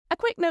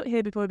quick note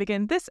here before we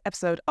begin this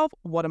episode of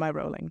What Am I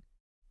Rolling?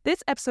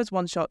 This episode's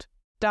one-shot,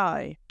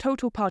 Die,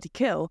 Total Party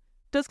Kill,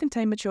 does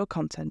contain mature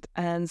content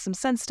and some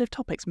sensitive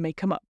topics may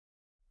come up.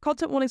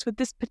 Content warnings for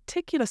this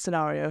particular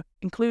scenario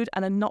include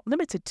and are not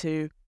limited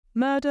to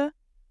murder,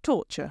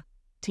 torture,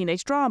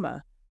 teenage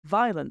drama,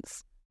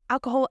 violence,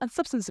 alcohol and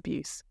substance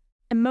abuse,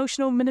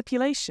 emotional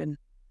manipulation,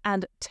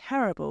 and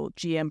terrible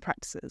GM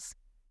practices.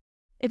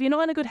 If you're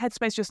not in a good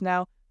headspace just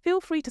now,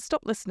 feel free to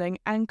stop listening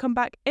and come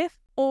back if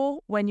or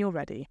when you're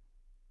ready.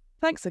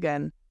 Thanks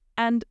again,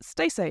 and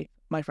stay safe,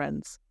 my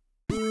friends.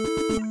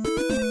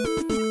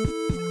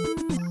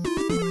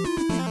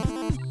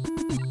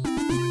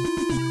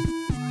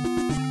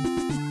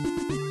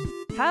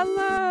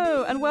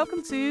 Hello, and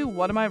welcome to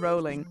What Am I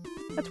Rolling?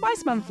 A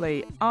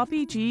twice-monthly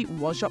RPG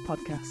one-shot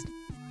podcast,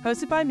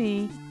 hosted by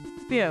me,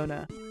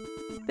 Fiona.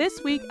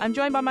 This week, I'm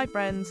joined by my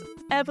friends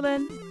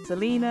Evelyn,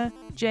 Selena,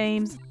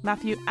 James,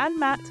 Matthew, and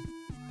Matt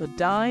for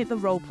Die, the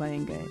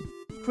Role-Playing Game,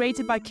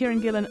 created by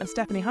Kieran Gillen and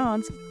Stephanie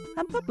Harns,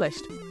 and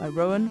published by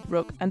Rowan,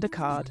 Rook and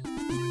Descartes.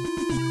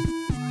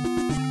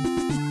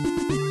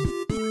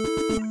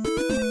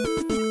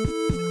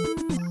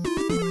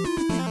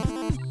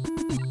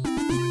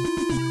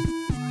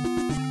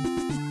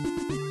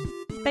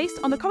 Based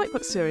on the comic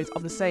book series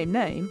of the same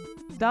name,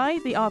 Die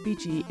the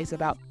RPG is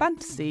about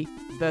fantasy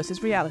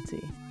versus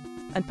reality,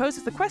 and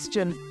poses the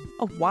question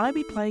of why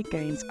we play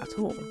games at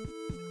all.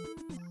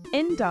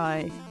 In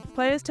Die,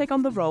 players take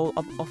on the role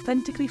of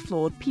authentically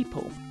flawed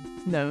people,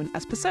 known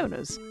as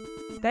personas.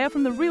 They are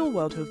from the real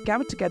world who have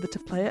gathered together to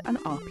play an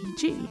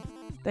RPG.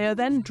 They are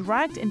then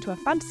dragged into a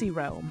fantasy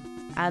realm,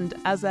 and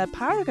as their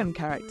paragon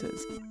characters,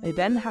 they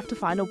then have to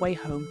find a way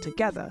home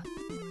together.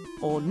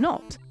 Or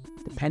not,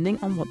 depending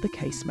on what the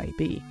case may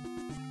be.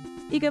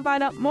 You can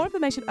find out more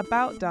information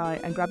about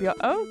Die and grab your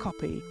own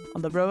copy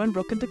on the Rowan,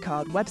 Rook and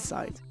Descartes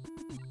website.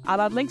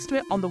 I'll add links to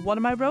it on the What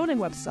Am I Rolling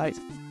website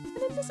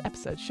and in this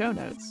episode's show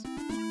notes.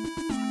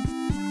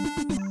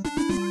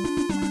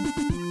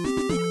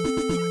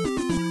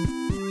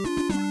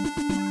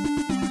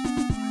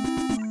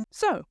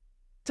 So,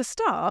 to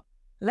start,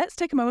 let's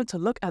take a moment to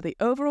look at the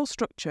overall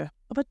structure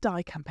of a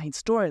Die campaign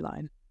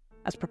storyline,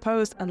 as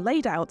proposed and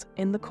laid out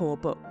in the core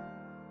book.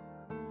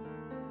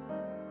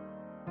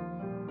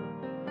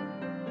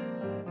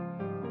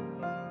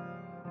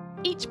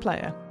 Each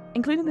player,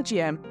 including the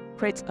GM,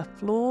 creates a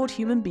flawed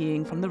human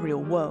being from the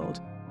real world.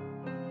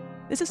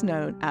 This is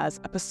known as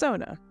a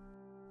persona.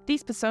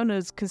 These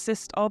personas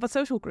consist of a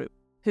social group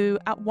who,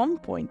 at one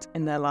point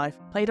in their life,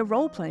 played a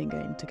role-playing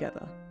game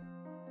together.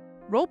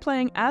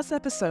 Role-playing as their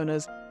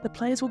personas, the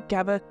players will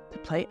gather to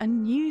play a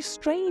new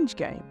strange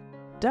game,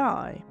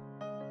 Die.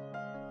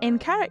 In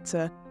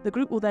character, the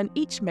group will then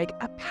each make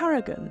a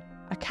paragon,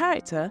 a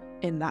character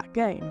in that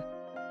game.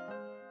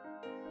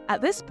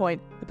 At this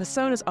point, the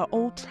personas are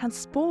all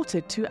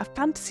transported to a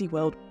fantasy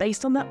world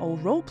based on their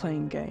old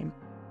role-playing game,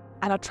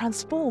 and are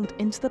transformed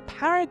into the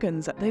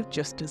paragons that they've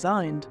just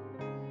designed.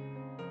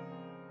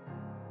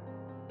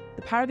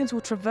 The paragons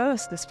will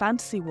traverse this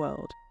fantasy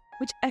world,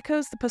 which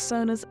echoes the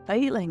personas'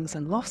 failings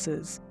and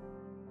losses.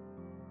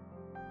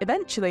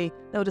 Eventually,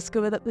 they'll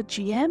discover that the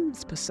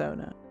GM's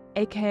persona,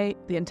 aka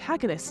the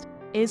antagonist,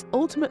 is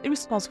ultimately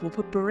responsible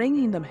for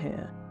bringing them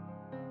here.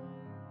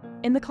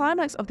 In the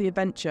climax of the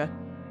adventure,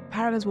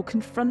 paragons will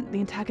confront the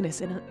antagonist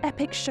in an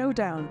epic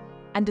showdown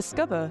and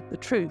discover the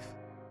truth,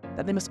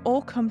 that they must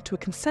all come to a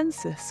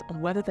consensus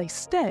on whether they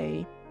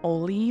stay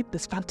or leave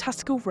this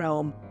fantastical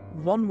realm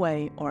one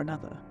way or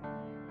another.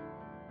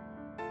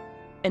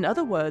 In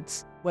other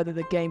words, whether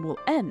the game will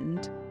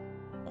end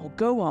or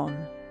go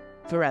on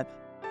forever.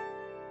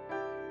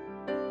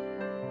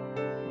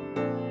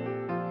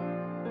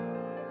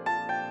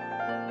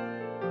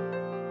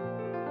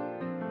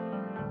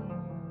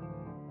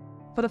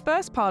 For the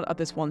first part of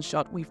this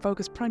one-shot, we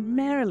focus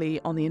primarily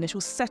on the initial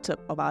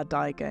setup of our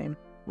Die game,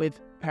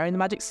 with preparing the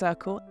magic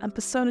circle and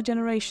persona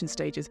generation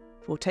stages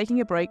before taking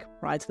a break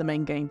prior to the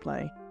main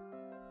gameplay.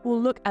 We'll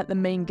look at the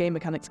main game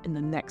mechanics in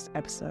the next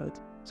episode,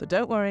 so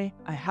don't worry,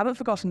 I haven't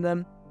forgotten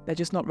them, they're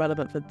just not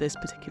relevant for this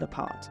particular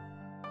part.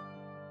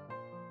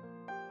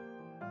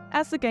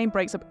 As the game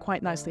breaks up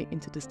quite nicely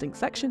into distinct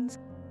sections,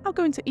 I'll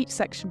go into each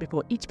section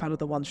before each part of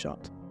the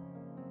one-shot.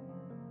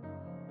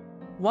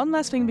 One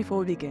last thing before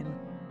we begin.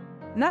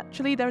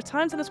 Naturally, there are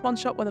times in this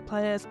one-shot where the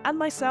players and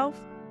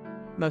myself,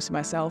 mostly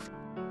myself,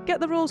 get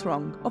the rules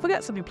wrong or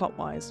forget something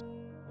plot-wise.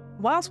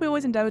 Whilst we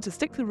always endeavour to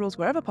stick to the rules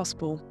wherever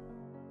possible,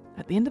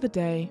 at the end of the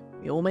day,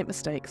 we all make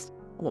mistakes,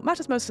 and what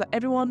matters most is that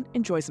everyone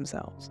enjoys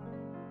themselves.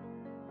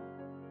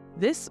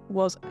 This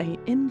was an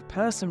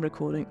in-person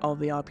recording of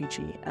the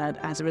RPG, and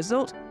as a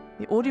result,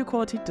 the audio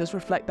quality does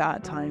reflect that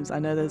at times. I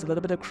know there's a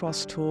little bit of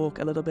crosstalk,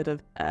 a little bit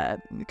of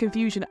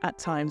confusion at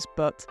times,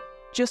 but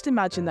just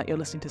imagine that you're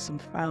listening to some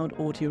found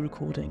audio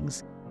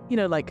recordings, you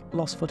know, like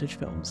lost footage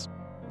films.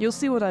 You'll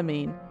see what I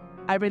mean.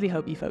 I really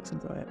hope you folks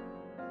enjoy it.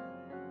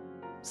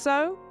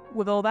 So,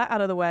 with all that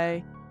out of the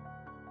way,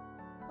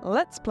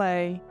 let's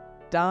play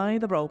Die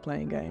the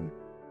Role-Playing Game.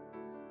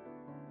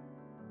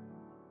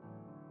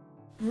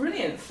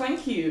 Brilliant.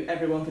 Thank you,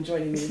 everyone, for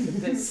joining me for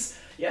this.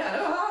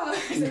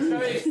 It's a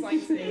very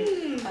exciting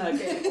game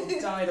called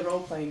Die the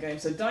Role-Playing Game.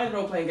 So Die the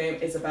Role-Playing Game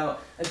is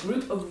about a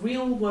group of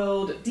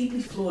real-world,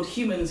 deeply flawed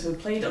humans who have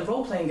played a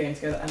role-playing game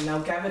together and now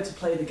gathered to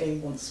play the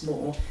game once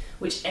more,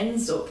 which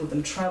ends up with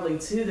them travelling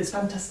to this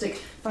fantastic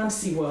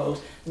fantasy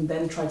world and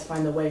then try to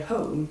find their way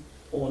home,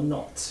 or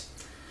not.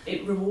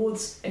 It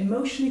rewards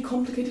emotionally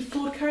complicated,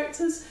 flawed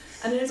characters,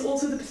 and there's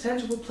also the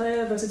potential for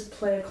player versus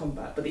player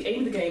combat, but the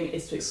aim of the game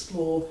is to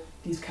explore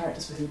these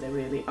characters for who they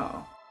really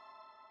are.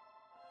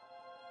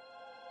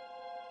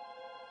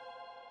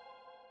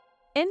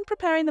 In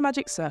preparing the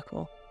Magic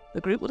Circle,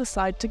 the group will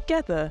decide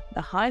together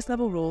the highest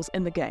level rules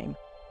in the game,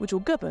 which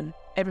will govern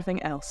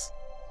everything else.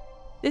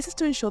 This is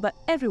to ensure that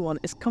everyone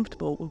is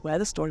comfortable with where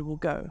the story will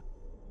go.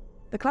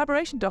 The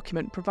collaboration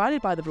document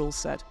provided by the rules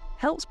set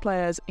helps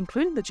players,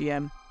 including the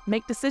GM,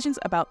 make decisions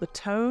about the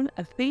tone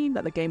and theme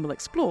that the game will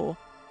explore,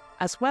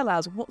 as well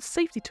as what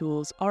safety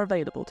tools are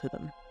available to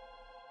them.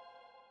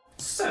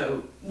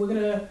 So,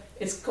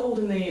 it's called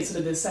in the sort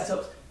of the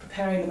setup,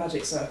 preparing the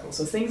Magic Circle.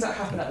 So things that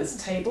happen at this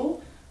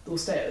table, they'll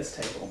stay at this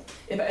table.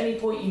 If at any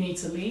point you need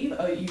to leave,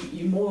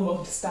 you're more than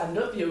welcome to stand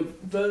up, you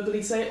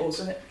verbally say it, or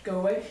go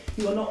away.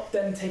 You are not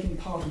then taking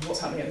part of what's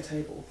happening at the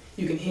table.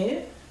 You can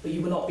hear, but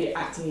you will not be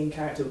acting in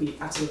character, it will be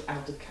absolutely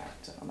out of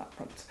character on that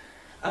front.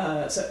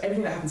 So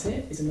everything that happens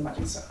here is in the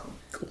Magic Circle.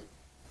 Cool.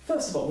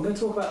 First of all, we're going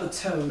to talk about the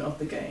tone of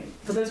the game.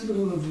 For those people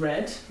who have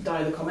read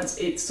Die the Comments,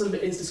 it sort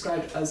of is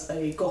described as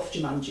a goth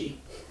Jumanji.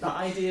 That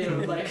idea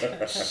of like,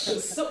 you're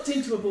sucked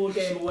into a board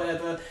game or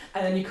whatever,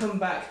 and then you come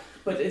back,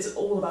 but it's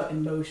all about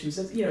emotions.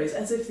 It's, it's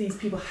as if these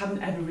people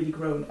haven't ever really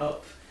grown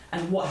up,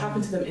 and what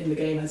happened to them in the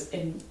game has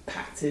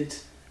impacted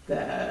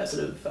their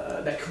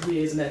their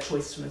careers and their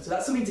choices from it. So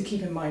that's something to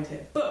keep in mind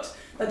here. But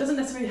that doesn't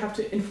necessarily have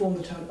to inform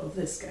the tone of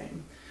this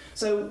game.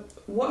 So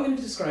what I'm going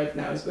to describe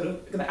now is we're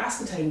going to ask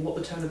the table what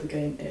the tone of the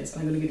game is,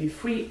 and I'm going to give you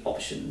 3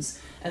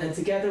 options, and then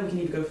together we can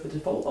either go for the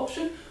default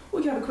option, or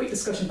we can have a quick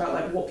discussion about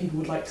like what people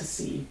would like to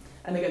see.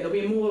 And again, there'll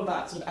be more of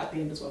that sort of at the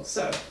end as well.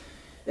 So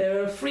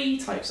there are 3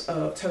 types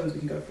of tones we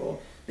can go for.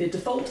 The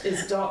default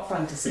is dark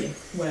fantasy,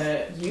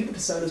 where you, the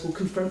personas, will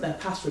confront their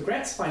past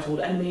regrets, fight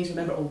old enemies,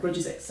 remember old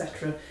grudges,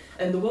 etc.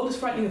 And the world is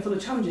frightening and full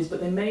of challenges, but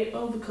they may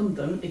overcome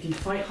them if you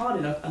fight hard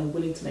enough and are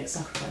willing to make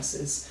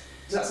sacrifices.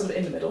 So that's sort of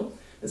in the middle.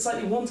 The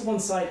slightly one-to-one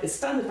side is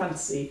standard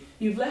fantasy.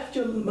 You've left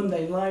your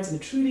mundane lives in a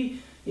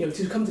truly,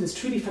 to come to this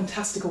truly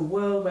fantastical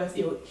world where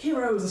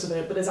heroes and stuff in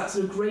it, but there's that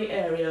sort of grey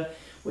area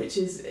which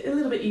is a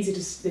little bit easier to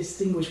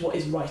distinguish what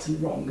is right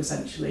and wrong,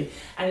 essentially.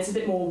 And it's a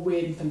bit more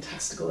weird and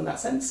fantastical in that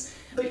sense,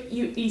 but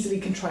you easily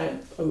can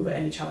triumph over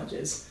any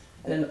challenges.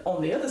 And then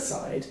on the other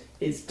side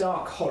is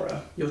dark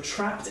horror. You're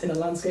trapped in a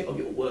landscape of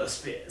your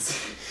worst fears.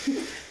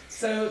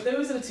 So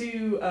those are the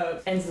 2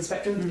 ends of the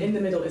spectrum. In the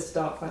middle is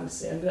dark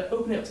fantasy. I'm going to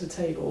open it up to the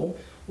table.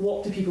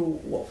 What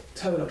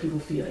tone are people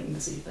feeling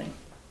this evening?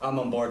 I'm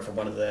on board for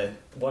one of the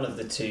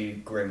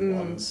 2 grim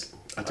ones.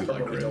 I do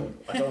like grim.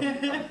 I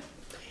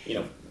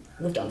don't.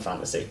 We've done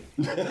fantasy.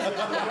 We need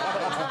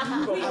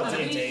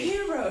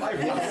hero.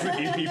 I've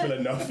forgiven people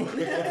enough.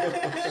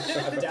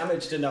 I've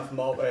damaged enough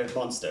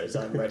monsters.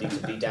 I'm ready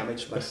to be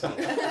damaged myself.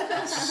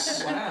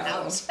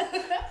 Wow.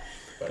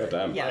 God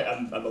damn.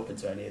 Yeah. I'm open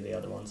to any of the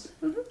other ones.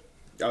 Mm-hmm.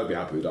 I would be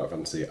happy with dark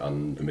fantasy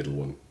and the middle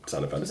one,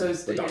 standard fantasy.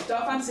 So it's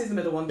dark fantasy is the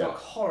middle one, dark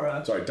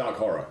horror. Sorry, dark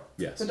horror,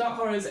 yes. So dark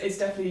horror is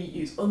definitely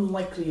used.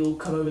 Unlikely you'll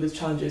come over these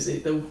challenges.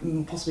 There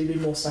will possibly be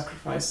more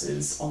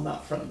sacrifices on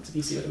that front, if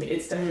you see what I mean.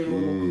 It's definitely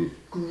more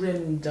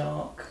grim,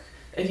 dark.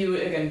 If you,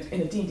 again,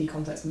 in a D&D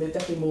context,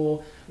 definitely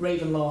more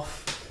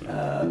Ravenloft,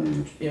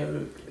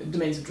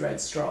 Domains of Dread,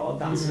 Strahd,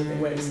 that sort of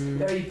thing, where it's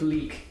very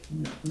bleak,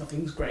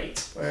 nothing's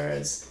great.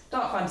 Whereas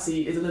dark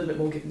fantasy is a little bit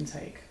more give and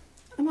take.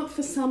 I'm up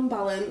for some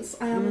balance.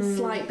 I am a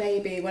slight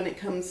baby when it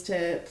comes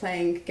to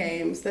playing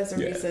games. There's a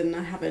reason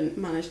I haven't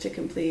managed to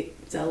complete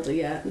Zelda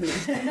yet.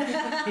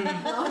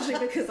 Largely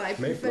because I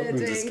prefer doing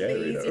these. I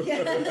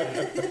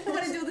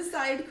want to do the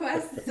side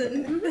quests,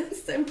 and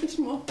it's so much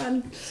more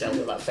fun.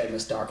 Zelda, that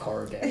famous dark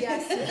horror game.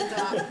 Yes, it's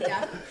dark,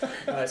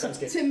 yeah. Sounds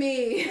good. To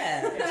me.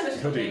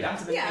 Especially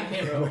after the main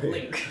hero,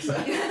 Link. So.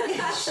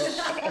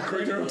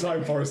 Ocarina of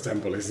Time Forest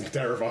Temple is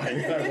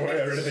terrifying. I don't want to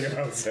hear anything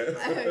about it.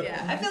 Oh,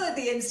 yeah. I feel like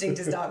the instinct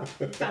is dark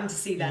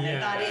fantasy then,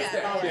 and that is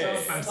the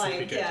balance.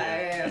 Like,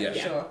 yeah,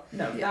 sure.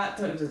 No, that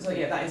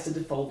is the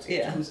default.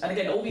 Yeah. And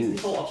again, all these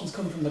default options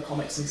come from the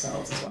comics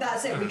themselves as well.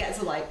 That's it. We get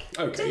to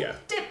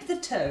dip the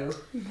toe.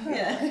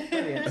 Yeah.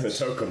 Brilliant. And the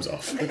toe comes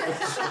off.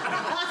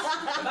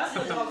 That's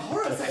the dark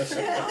horror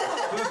section.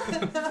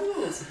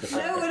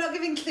 No, we're not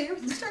giving clear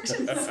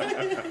instructions.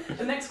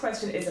 The next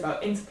question is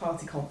about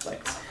inter-party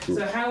conflict.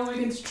 So how are we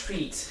going to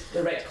treat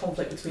direct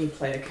conflict between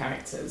player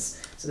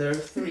characters? So there are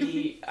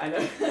 3. I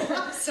know.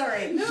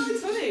 Sorry. No,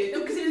 it's funny. No,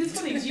 because it's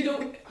funny because you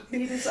don't.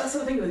 That's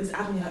sort of thing with this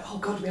admin. You're like, oh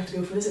god, do we have to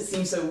go for this? It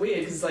seems so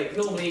weird because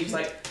normally it's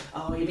like,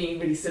 oh, you're being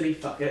really silly,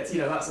 fuck it,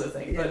 that sort of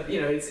thing. But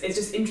it's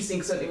just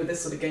interesting. Certainly with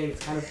this sort of game,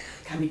 it's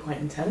can be quite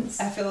intense.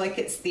 I feel like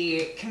it's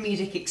the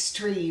comedic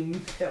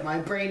extreme that my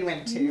brain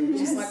went to, which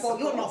is like, well,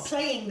 you're not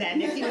playing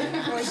then if you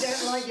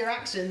don't like your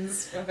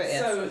actions. But yes.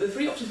 So the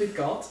 3 options we've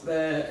got,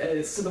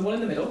 so the one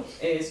in the middle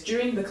is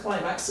during the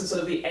climax, so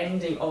sort of the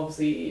ending of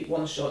the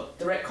one-shot,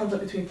 direct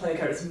conflict between player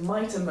characters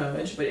might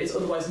emerge, but is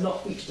otherwise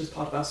not featured as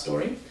part of our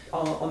story.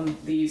 On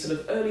the sort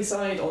of early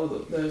side, or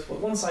the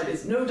one side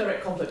is no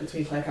direct conflict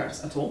between player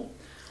characters at all.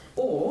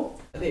 Or,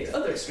 the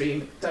other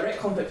extreme, direct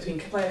conflict between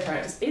player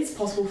characters is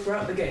possible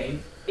throughout the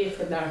game if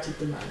the narrative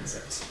demands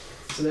it.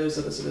 So those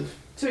are the sort of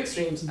 2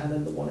 extremes, and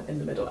then the one in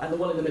the middle. And the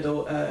one in the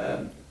middle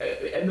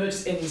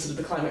emerges in sort of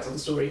the climax of the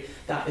story.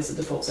 That is the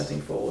default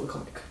setting for the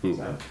comic.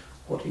 So,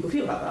 what do people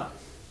feel about that?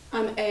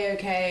 I'm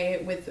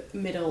A-okay with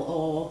middle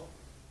or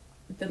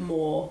the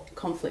more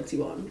conflicty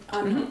one.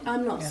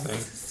 I'm not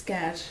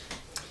scared.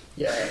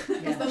 Yeah.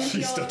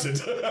 She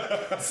stuttered.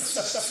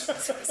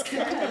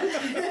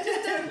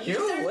 You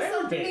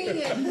will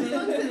be. As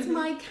long as it's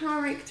my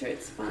character,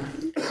 it's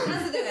fine.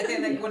 That's the thing. I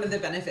think like one of the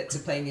benefits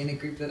of playing in a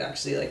group that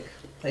actually like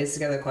plays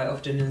together quite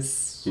often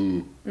is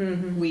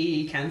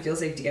we can feel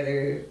safe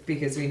together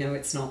because we know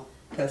it's not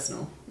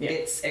personal. Yeah.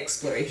 It's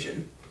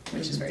exploration,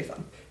 which is very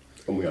fun.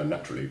 And we are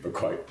naturally, but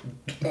quite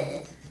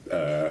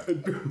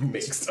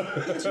mixed.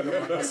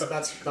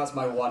 That's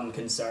my one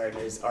concern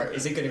is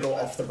it going to go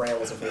off the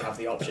rails if we have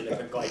the option of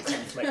like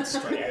conflict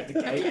straight out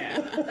the gate?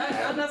 Yeah,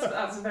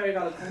 that's a very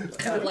valid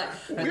point. I'd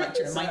like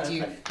to remind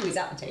you who is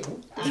at the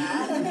table.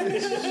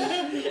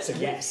 So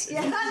yes.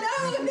 Yeah, no,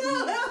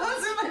 that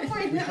wasn't my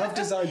point. We have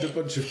designed a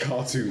bunch of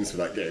cartoons for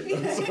that game.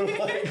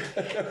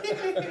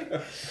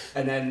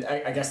 And then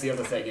I guess the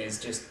other thing is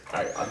just,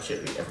 I'm sure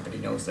everybody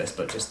knows this,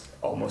 but just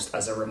almost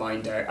as a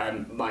reminder,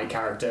 my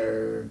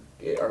character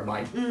or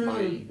my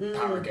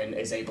paragon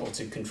is able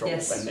to control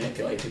and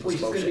manipulate people's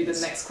emotions. Which is going to be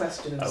the next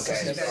question.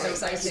 Okay. Very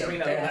exciting.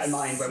 Bear that in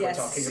mind when we're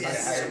talking about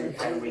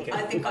how we can.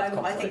 I think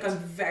I'm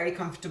very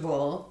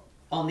comfortable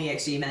on the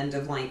extreme end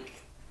of like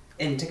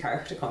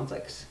inter-character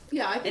conflict.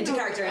 Yeah, I think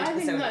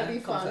that'd be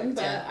fun, conflict,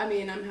 but I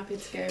mean, I'm happy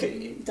to go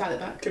dial it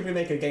back. Can we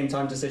make a game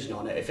time decision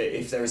on it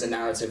if there is a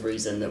narrative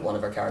reason that one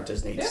of our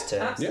characters needs to?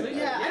 Absolutely.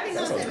 Yeah, I think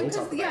that's it.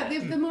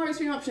 Because the more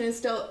extreme option is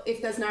still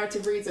if there's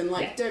narrative reason,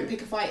 like don't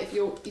pick a fight if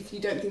you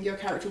don't think your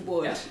character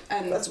would. Yeah.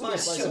 And That's why I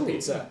slice of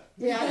pizza.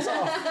 Yeah.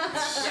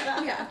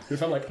 Yeah.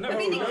 If I'm like, no.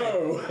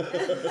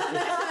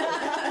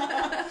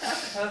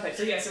 Perfect.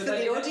 So For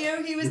the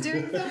audio, he was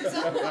doing thumbs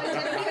up.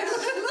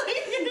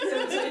 So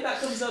if that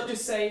comes up,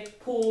 just say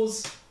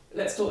pause.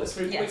 Let's talk this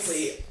through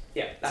quickly.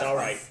 Yeah, that's all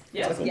right.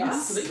 Yeah,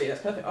 absolutely.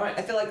 That's perfect. All right.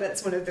 I feel like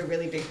that's one of the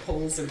really big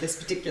pulls of this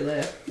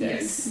particular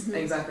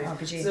exactly.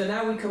 RPG. So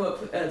now we come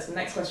up to the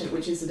next question,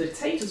 which is the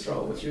dictator's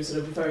role, which you were sort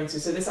of referring to.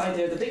 So this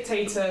idea of the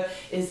dictator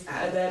is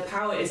their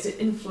power is to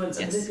influence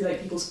and manipulate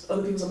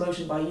other people's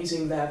emotion by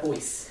using their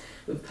voice,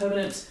 with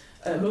permanent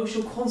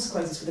emotional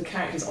consequences for the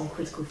characters on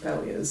critical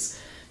failures.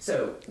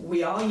 So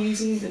we are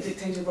using the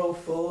dictator role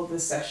for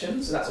this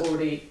session, so that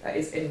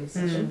is in the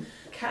session.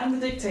 Can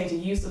the dictator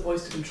use the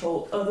voice to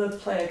control other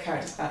player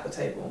characters at the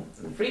table?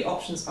 And the 3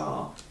 options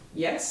are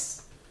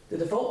yes, the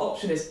default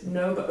option is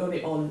no but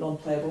only on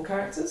non-playable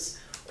characters,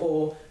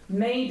 or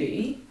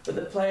maybe, but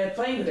the player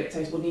playing the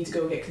dictator will need to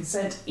go and get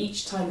consent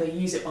each time they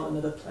use it on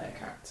another player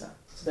character.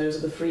 So those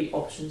are the 3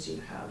 options you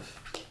have.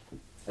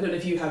 I don't know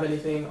if you have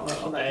anything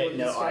on that.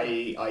 No,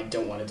 I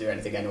don't want to do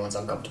anything anyone's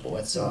uncomfortable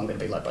with, so I'm going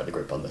to be led by the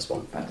group on this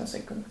one.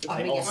 Fantastic. I'm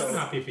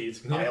happy for you.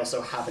 I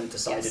also haven't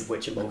decided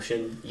which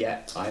emotion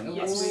yet.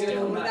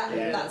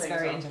 That's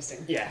very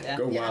interesting. Yeah.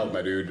 Go wild,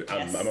 my dude.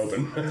 I'm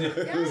open.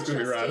 It's going to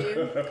be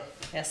rad.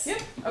 Yes. Yeah.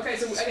 Okay.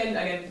 So again,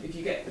 if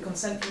you get the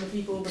consent from the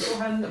people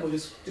beforehand, then we'll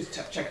just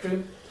check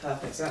through.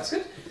 Perfect. So that's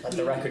good. Let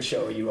the record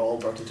show you all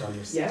brought it on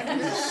yourself. Yeah.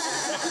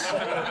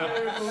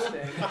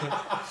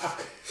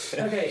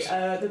 Okay.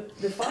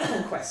 The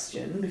final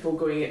question before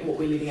going at what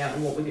we're leaving out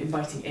and what we're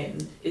inviting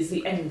in is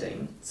the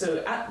ending.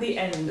 So at the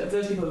end of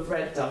those people who've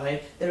read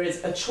die, there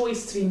is a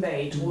choice to be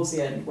made towards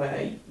the end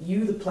where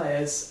you, the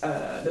players,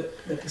 the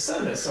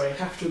personas,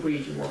 have to agree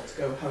if you want to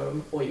go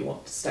home or you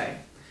want to stay.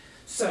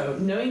 So,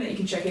 knowing that you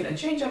can check in and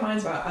change our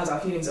minds about as our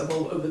feelings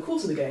evolve over the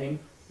course of the game,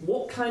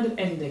 what kind of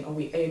ending are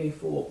we aiming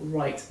for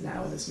right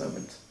now in this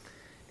moment?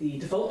 The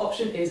default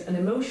option is an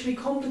emotionally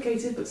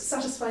complicated but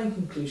satisfying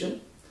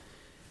conclusion,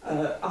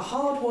 a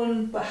hard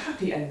one but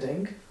happy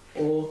ending,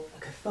 or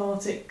a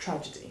cathartic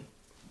tragedy.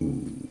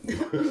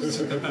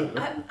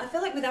 I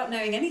feel like without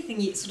knowing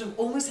anything, it sort of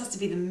almost has to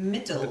be the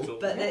middle.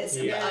 But it's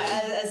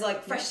as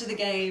like fresh to the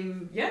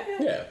game.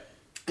 Yeah.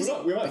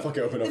 We might fuck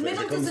it up enough the if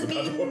middle it comes to doesn't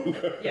that mean,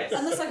 one. Yes.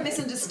 Unless I've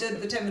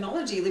misunderstood the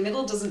terminology, the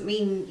middle doesn't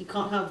mean you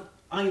can't have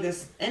either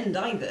end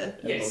either.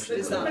 Yes,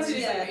 Is the that- message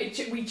is yeah.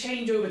 like, we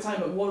change over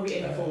time, but what are we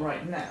aiming for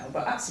right now?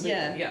 But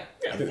absolutely, yeah.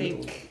 I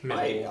think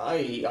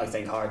I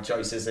think hard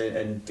choices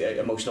and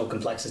emotional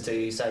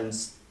complexity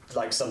sounds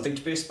like something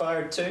to be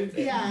aspired to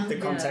in the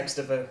context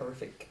of a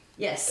horrific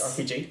Yes.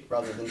 RPG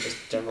rather than just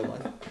general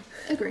life.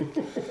 Agree.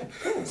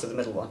 So the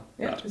middle one.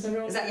 Yeah. Is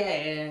everyone? Is that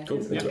yeah? Cool.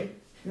 Into Okay. it.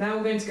 Now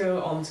we're going to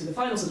go on to the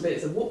final sort of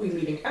bits of what we're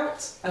leaving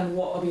out and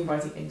what are we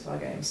inviting into our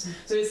games.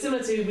 So it's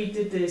similar to, we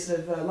did the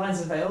sort of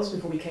lines and veils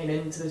before we came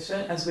into this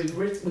show, as we've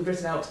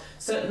written out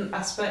certain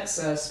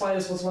aspects.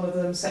 Spiders was one of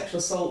them, sexual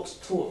assault,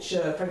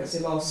 torture, pregnancy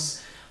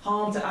loss,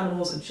 harm to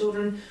animals and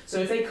children. So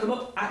if they come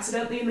up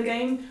accidentally in the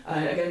game,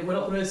 again, we're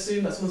not going to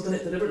assume that someone's done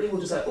it deliberately. We'll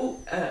just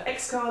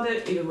X card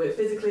it, either with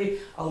physically.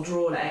 I'll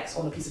draw an X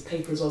on a piece of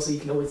paper as well, so you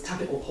can always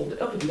tap it or hold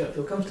it up if you don't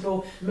feel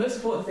comfortable. The most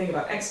important thing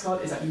about X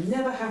card is that you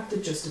never have to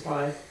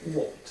justify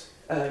what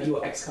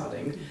you're X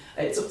carding.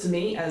 It's up to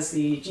me as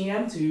the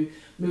GM to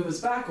move us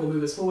back or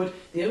move us forward.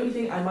 The only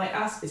thing I might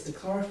ask is to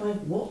clarify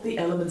what the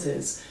element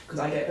is,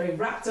 because I get very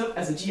wrapped up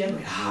as a GM,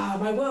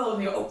 like, my world,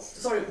 and you go, oh,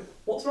 sorry,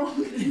 what's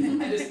wrong?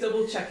 And just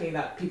double checking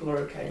that people are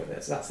okay with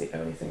it. So that's the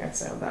only thing I'd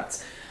say on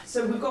that.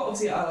 So we've got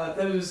obviously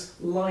those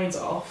lines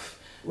off,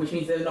 which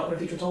means they're not going to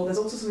feature at all. There's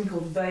also something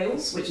called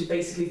veils, which is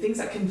basically things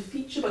that can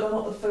feature but are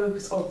not the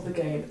focus of the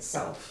game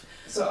itself.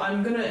 So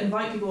I'm going to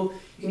invite people,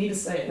 you can either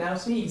say it now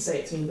to me, you can say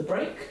it to me in the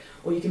break,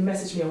 or you can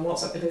message me on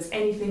WhatsApp if there's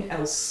anything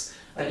else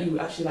that you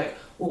actually like,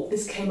 well,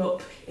 this came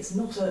up, I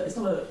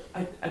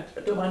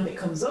don't mind if it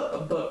comes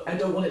up, but I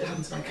don't want it to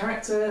happen to my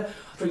character.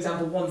 For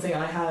example, one thing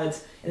I had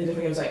in a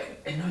different game was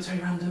like, no, it's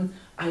very random,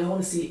 I don't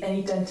want to see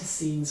any dentist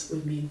scenes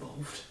with me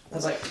involved. I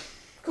was like,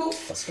 cool,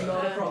 That's fair.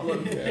 not a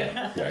problem.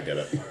 Yeah, I get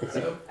it.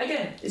 So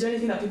again, is there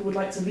anything that people would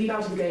like to leave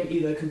out of the game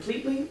either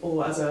completely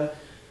or as a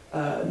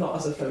not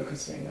as a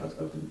focus thing? I'd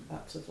open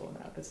that to the floor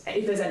now. But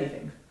if there's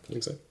anything. I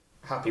think so.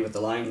 Happy with the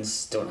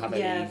lines, don't have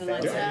Yeah, any the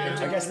veils. lines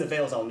I guess the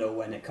veils I'll know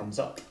when it comes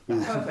up.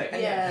 Perfect.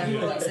 Yeah, and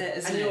you're, that's it,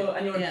 isn't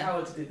and you're it? Yeah.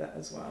 empowered to do that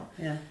as well.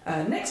 Yeah.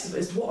 Next up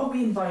is, what are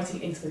we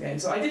inviting into the game?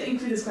 So I did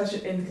include this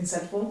question in the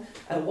consent form.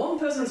 One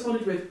person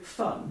responded with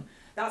fun.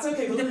 That's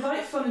okay, we'll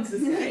invite fun into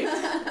this game.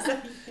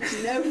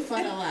 No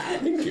fun I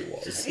allowed. think it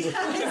was. It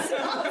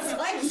sounds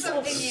like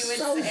something you would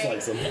Sounds say.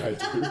 like something I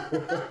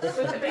do.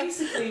 But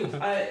basically,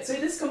 so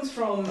this comes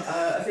from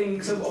a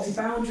thing, so obviously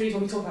boundaries,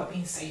 when we talk about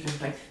being safe and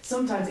everything,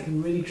 sometimes it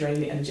can really drain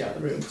the energy out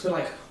of the room. Because we're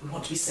like, we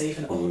want to be safe,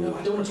 and oh no,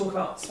 I don't want to talk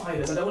about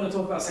spiders, I don't want to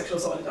talk about sexual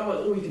assault,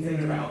 all you can think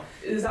about.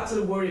 There's that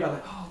sort of worry about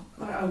like, oh,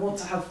 I want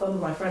to have fun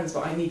with my friends,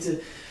 but I need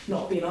to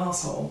not be an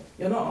arsehole.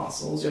 You're not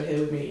arseholes, you're here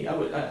with me.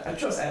 I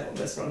trust Ed on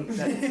this front.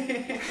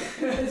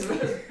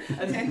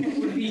 And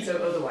would veto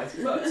otherwise.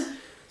 But,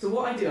 so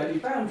what I do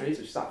boundaries,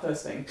 which is that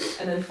first thing,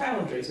 and then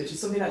boundaries, which is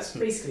something that's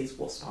basically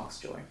what sparks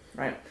joy,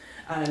 right?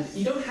 And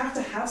you don't have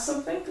to have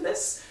something for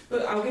this,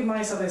 but I'll give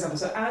myself an example.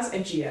 So as a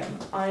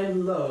GM, I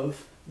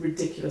love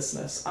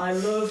ridiculousness. I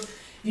love,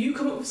 if you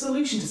come up with a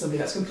solution to something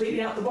that's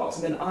completely out the box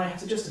and then I have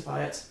to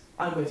justify it,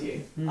 I'm with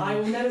you. I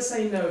will never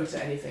say no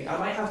to anything. I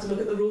might have to look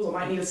at the rules, I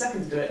might need a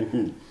second to do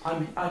it.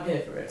 I'm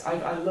here for it.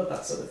 I love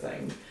that sort of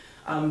thing.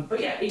 But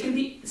yeah, it can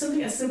be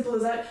something as simple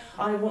as that.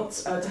 I want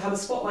to have a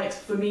spotlight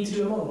for me to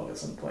do a monologue at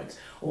some point.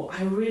 Or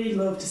I really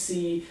love to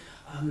see,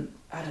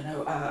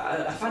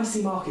 a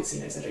fantasy market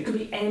scene, etc. It could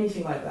be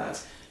anything like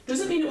that.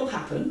 Doesn't mean it will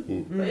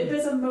happen, but if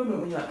there's a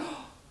moment when you're like,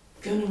 oh,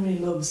 Fiona really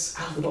loves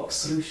out-of-the-box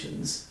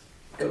solutions,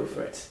 go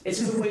for it. It's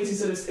just a way to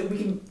sort of, we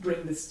can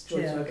bring this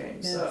joy to our game.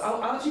 Yes. So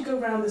I'll actually go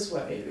around this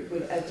way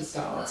with Ed to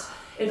start.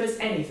 If there's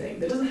anything,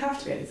 there doesn't have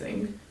to be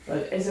anything,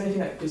 but is there anything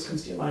that just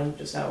comes to your mind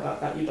just now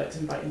about that you'd like to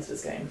invite into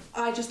this game?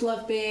 I just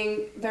love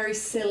being very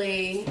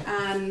silly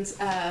and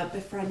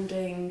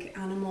befriending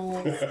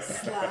animals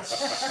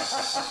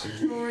 /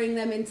 drawing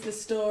them into the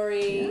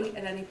story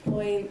at any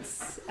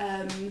points.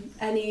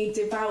 Any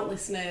devout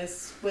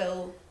listeners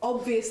will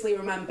obviously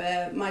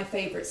remember my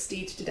favourite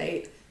steed to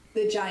date,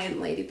 the giant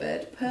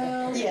ladybird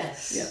Pearl,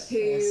 Yes. who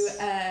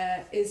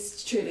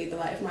is truly the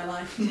light of my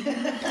life.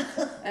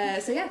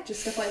 So yeah,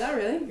 just stuff like that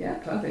really. Yeah,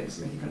 perfect.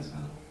 Just making friends with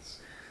animals.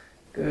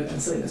 Good. And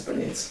silliness,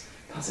 brilliant.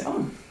 Pass it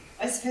on.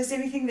 I suppose the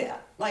only thing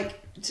that,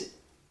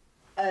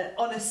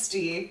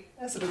 honesty,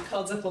 sort of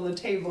cards up on the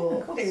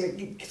table,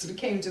 thing that sort of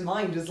came to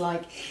mind was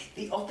like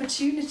the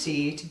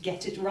opportunity to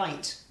get it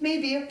right.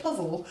 Maybe a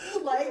puzzle,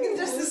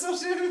 just the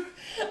sort of,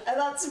 and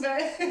that's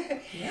very.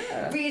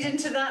 Read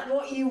into that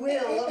what you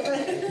will.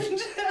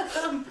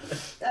 But,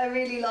 I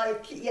really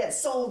like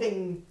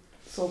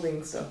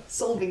Solving stuff.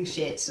 solving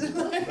shit.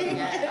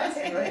 Yeah,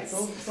 that's great.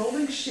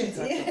 Solving shit.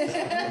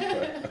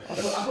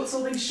 I put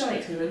solving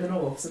shite here in the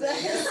north. So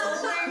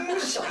solving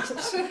shit.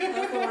 That's the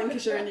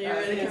Lancashire in you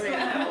really coming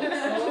out.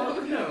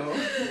 Oh no.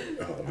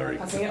 Oh, very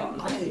Passing it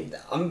on.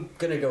 I'm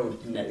gonna go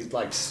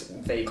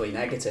vaguely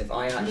negative.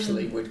 I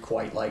actually would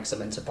quite like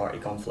some inter-party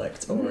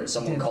conflict or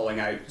someone calling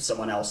out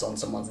someone else on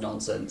someone's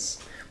nonsense.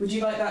 Would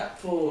you like that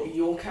for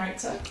your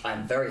character?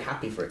 I'm very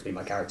happy for it to be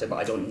my character, but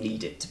I don't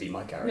need it to be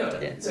my character.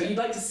 No. So you'd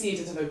like to see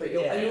it in something, but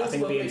you're, Yeah, and you're I also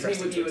think it'd be welcome to be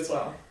interesting with to you as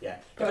explore. well. Yeah.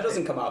 If it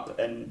doesn't come up,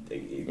 and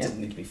it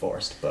doesn't need to be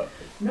forced, but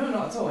No,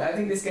 not at all. I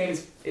think this game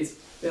is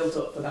built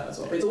up for that as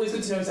well. But it's always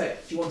good to know,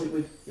 do you want it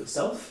with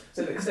yourself?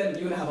 So because then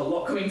you're going to have a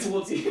lot coming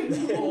towards you.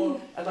 Or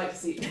I'd like to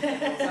see it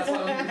That's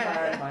why we can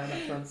clarify on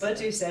that front. But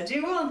you said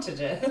you wanted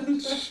it.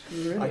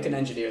 I can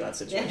engineer that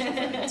situation for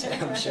you,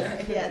 I'm sure.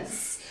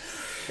 Yes.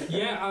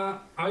 Yeah,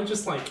 I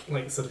just like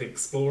sort of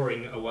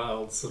exploring a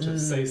world, sort of.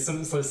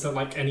 So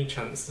like any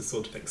chance to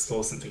sort of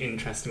explore something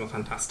interesting or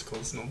fantastical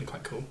is normally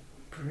quite cool.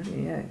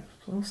 Brilliant, yeah.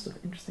 Explore stuff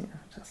interesting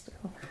and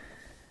fantastical.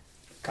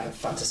 Kind of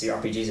fantasy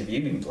RPGs have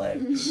you been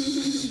playing?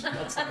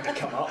 That's not going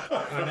to come up.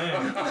 I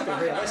know. Let's be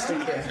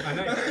realistic here. I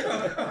know.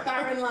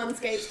 Barren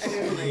landscapes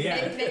only.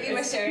 Yeah. Maybe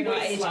we're sharing our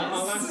ages.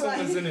 Our last one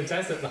was in a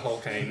desert the whole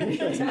game. Bloody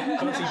boring.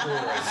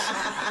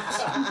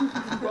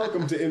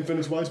 Welcome to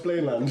Infinite White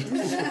Plainland.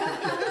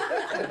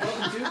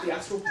 Welcome to the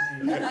astral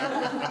plane.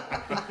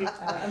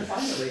 And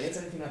finally, it's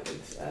anything like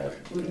this.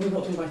 We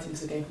want to invite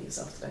into the game for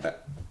yourself today.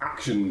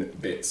 Action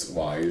bits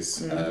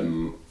wise,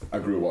 I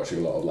grew up watching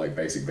a lot of like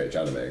basic bitch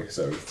anime,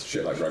 so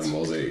shit like Dragon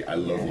Ball Z. I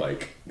love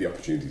like the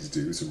opportunity to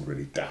do some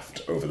really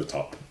daft, over the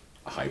top,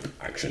 hype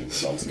action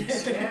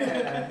nonsense.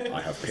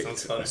 I have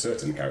picked a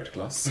certain character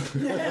class.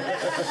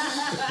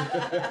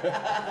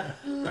 I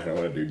don't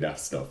want to do daft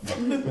stuff.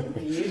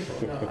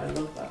 Beautiful. No, I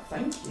love that.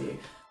 Thank you.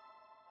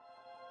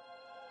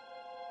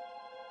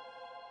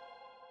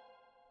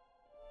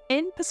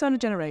 In Persona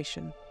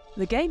Generation,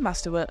 the Game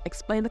Master will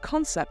explain the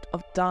concept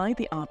of Die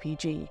the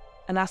RPG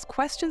and ask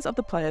questions of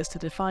the players to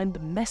define the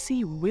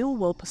messy,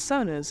 real-world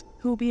personas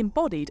who will be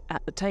embodied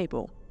at the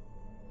table.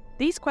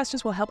 These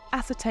questions will help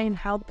ascertain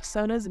how the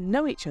personas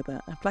know each other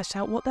and flesh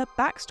out what their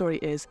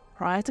backstory is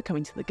prior to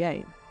coming to the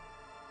game.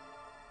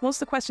 Once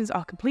the questions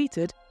are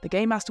completed, the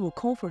Game Master will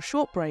call for a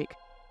short break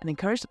and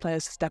encourage the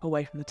players to step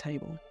away from the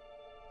table.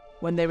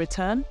 When they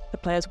return, the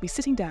players will be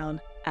sitting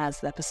down as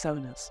their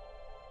personas.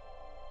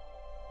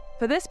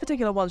 For this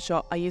particular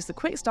one-shot, I used the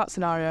quick start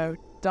scenario,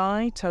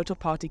 Die Total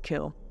Party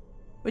Kill,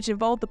 which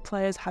involved the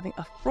players having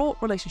a fraught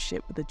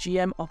relationship with the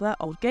GM of their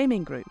old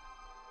gaming group.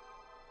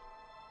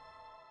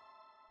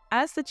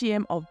 As the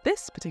GM of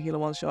this particular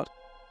one-shot,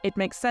 it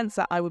makes sense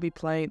that I would be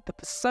playing the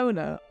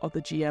persona of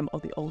the GM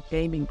of the old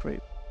gaming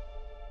group.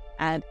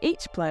 And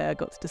each player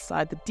got to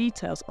decide the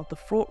details of the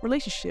fraught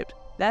relationship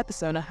their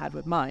persona had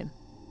with mine.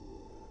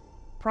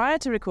 Prior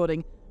to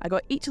recording, I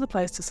got each of the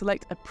players to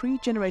select a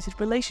pre-generated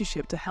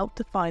relationship to help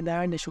define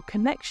their initial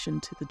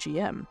connection to the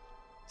GM.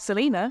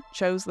 Selena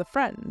chose the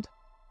friend,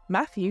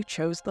 Matthew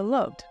chose the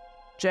loved,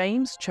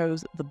 James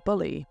chose the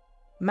bully,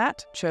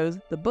 Matt chose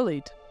the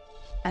bullied,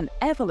 and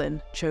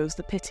Evelyn chose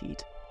the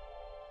pitied.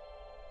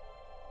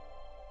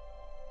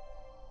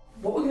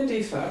 What we're going to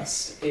do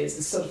first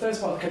is, so the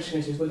first part of the character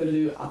is we're going to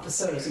do our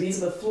persona. So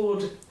these are the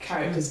flawed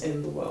characters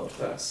in the world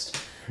first.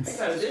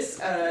 So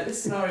this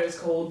scenario is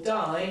called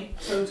Die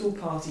Total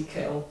Party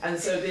Kill. And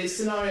so the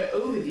scenario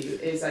overview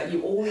is that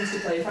you all used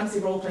to play fantasy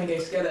role-playing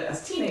games together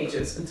as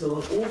teenagers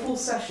until an awful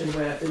session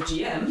where the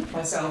GM,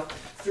 myself,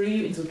 threw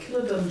you into a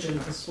killer dungeon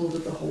and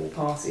slaughtered the whole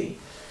party.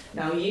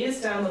 Now, years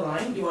down the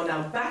line, you are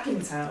now back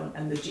in town,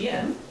 and the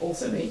GM,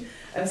 also me,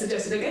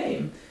 suggested a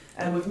game.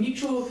 And with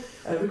mutual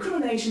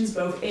recriminations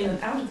both in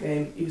and out of the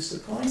game, you're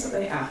surprised that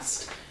they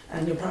asked,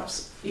 and you're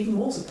perhaps even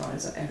more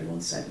surprised that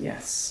everyone said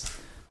yes.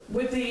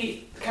 With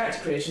the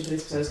character creation for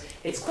this episode,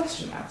 it's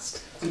question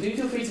asked. So do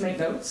feel free to make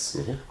notes.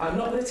 I'm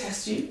not going to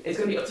test you. It's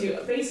going to be up to you.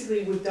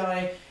 Basically, with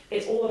Die,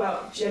 it's all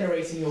about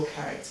generating your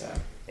character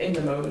in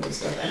the moment and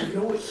stuff. And you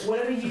can always,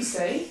 whatever you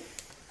say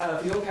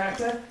for your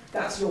character,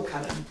 that's your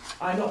canon.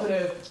 I'm not going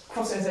to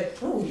cross it and say,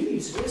 oh, you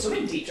used to be a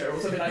swimming teacher or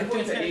something. I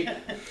point at you.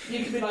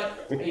 You can be like,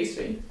 I used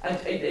to be. And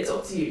it's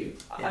up to you.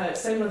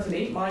 Same for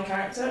me, my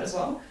character as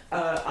well.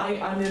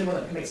 I'm the only one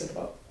that can make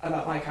stuff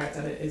about my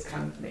character that is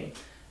canon for me.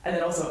 And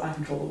then also, I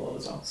control the world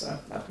as well, so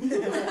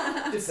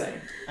just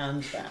saying.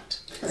 And that.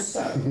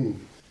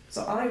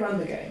 So I ran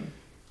the game.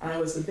 I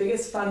was the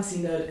biggest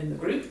fantasy nerd in the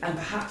group, and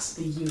perhaps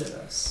the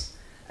universe.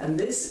 And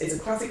this is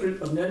a classic group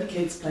of nerdy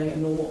kids playing a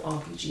normal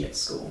RPG at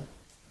school.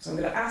 So I'm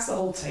going to ask the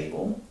whole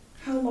table,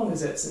 how long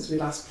is it since we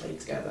last played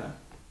together?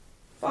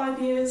 5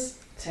 years,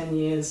 10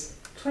 years,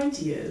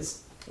 20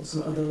 years, or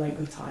some other length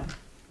of time?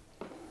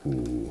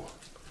 Ooh.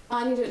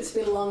 I need it to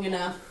be long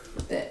enough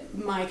that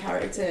my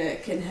character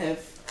can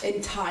have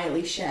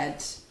entirely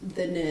shed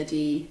the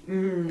nerdy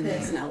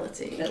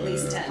personality. At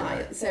least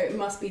 10. So it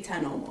must be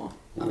 10 or more.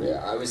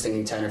 Yeah, I was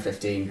thinking 10 or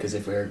 15 because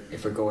if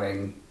we're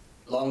going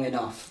long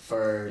enough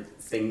for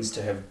things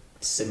to have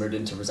simmered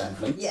into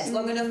resentment. Yes,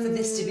 long enough for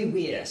this to be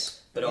weird.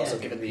 Yes, but also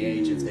given the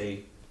age of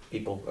the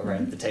people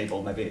around the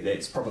table, maybe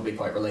it's probably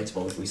quite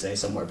relatable if we say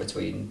somewhere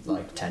between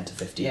like 10 to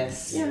 15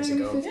 Yes. years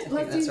maybe ago. 15.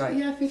 think that's right.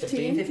 Yeah,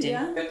 15. 15.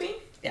 Yeah. 15?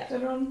 Yeah. Is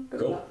everyone good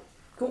Cool. with that?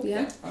 Cool.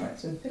 Yeah. Alright,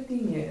 so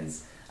 15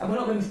 years. And we're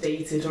not going to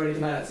date it or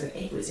anything like that, so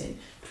it was in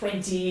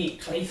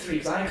 2023,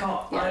 because I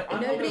can't... Yeah.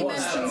 I'm Nobody not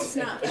mentions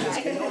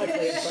Snapchat.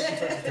 Canonically, it's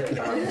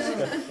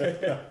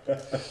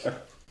 2023.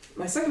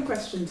 My second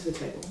question to the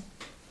table.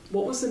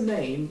 What was the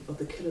name of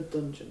the killer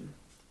dungeon?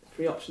 The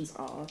 3 options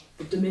are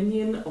the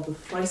Dominion of the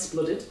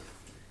Thrice-Blooded,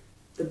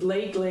 the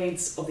Blade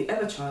Glades of the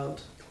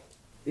Everchild,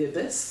 the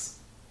Abyss,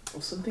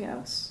 or something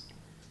else.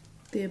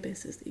 The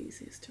Abyss is the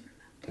easiest to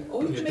remember.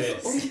 Or you can make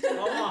Bits. or you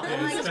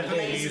It's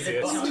definitely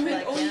easier.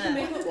 can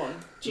make up one.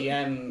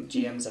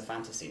 GM's a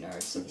fantasy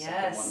nerd, so the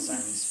second one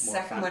sounds more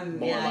Second one,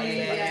 more like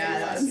yeah,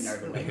 a fantasy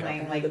nerd would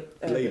make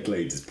up. like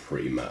Blades is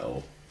pretty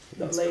metal.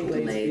 The That's Blade cool.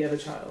 Blades of the Other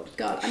Child.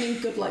 God, I mean,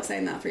 good luck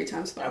saying that 3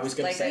 times I fast. was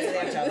going to say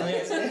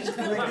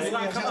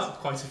That come up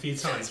quite a few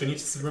times. We need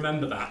to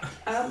remember that.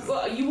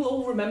 Well, you will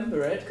all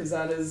remember it because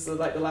that is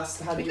like the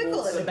last how We you could all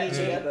call it sort of the met BG.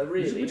 together.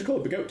 Really, Would you call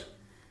it the goat?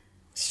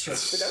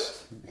 the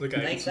goat. The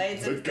game.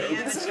 Blades of the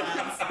Other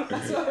Child.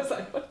 That's what I was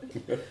like. What?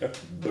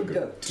 The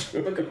goat.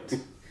 The goat.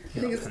 I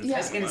think it's I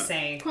was going to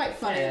say. quite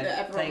funny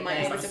that everyone might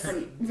have a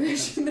different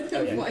version of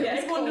what Yeah,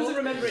 it's everyone called. doesn't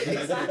remember it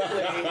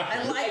exactly.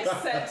 I like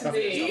Except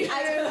me.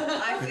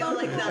 I feel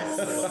like that's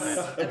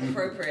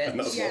appropriate. And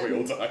that's Yeah. why we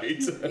all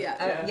died.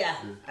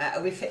 Yeah.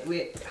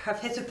 We have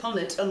hit upon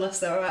it unless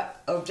there are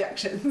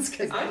objections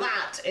because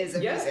that is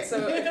amazing.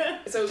 Yeah,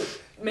 so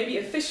maybe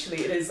officially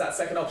it is that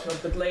second option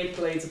of the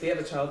Blades of the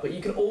Other Child, but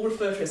you can all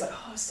refer to it as like,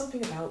 oh, it's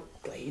something about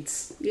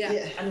blades. Yeah.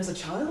 And as a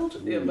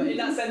child? Yeah, but in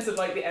that sense of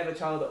like the Ever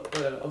Child,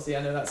 obviously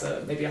I know that's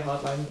maybe a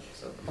hard line.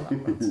 So, on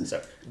that front.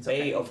 So,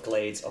 Bay of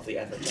Glades of the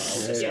Ever Child,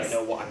 just so I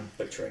know what I'm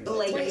butchering.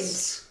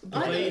 Blades.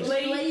 Blades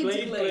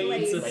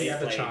of the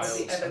Other Blades. Child.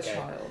 The Ever Okay.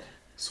 Child.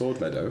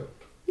 Sword Meadow.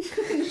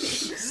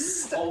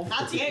 Of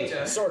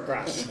Anti-ager.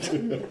 Swordgrass.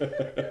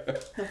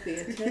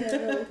 Healthier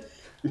tail.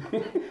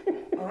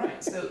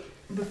 Alright, so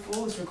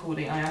before this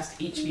recording, I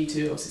asked each of you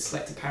to obviously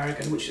select a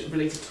paragon which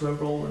related to a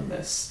role in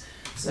this.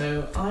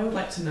 So I would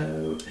like to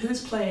know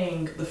who's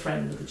playing the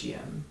friend of the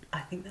GM.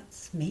 I think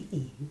that's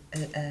me,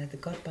 the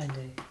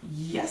Godbinder.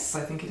 Yes,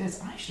 I think it is.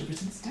 I should have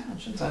written this down,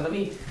 shouldn't I? Let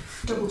me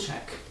double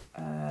check.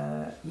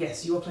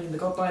 Yes, you are playing the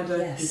Godbinder,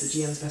 Yes. who's the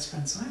GM's best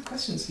friend. So I have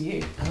questions for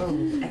you.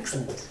 Oh,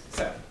 excellent.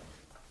 So,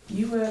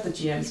 you were the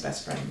GM's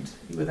best friend.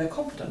 You were their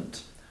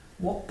confidant.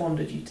 What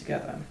bonded you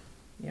together?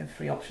 You have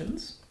 3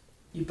 options.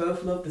 You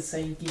both loved the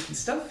same geeky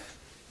stuff.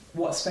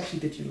 What especially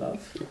did you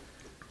love?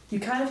 You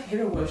kind of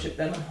hero worshipped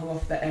them and hung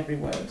off their every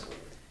word.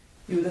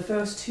 You were the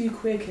first 2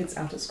 queer kids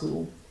out at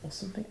school, or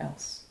something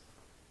else.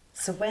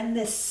 So when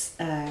this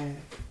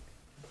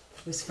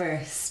was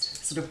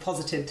first sort of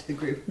posited to the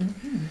group,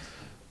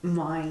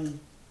 my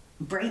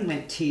brain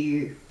went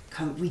to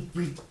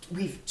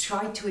we've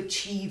tried to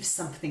achieve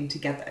something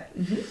together.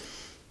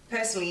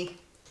 Personally,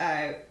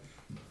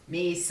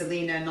 me,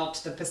 Selena, not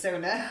the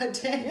persona,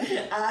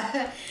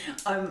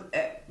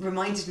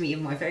 reminded me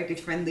of my very good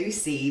friend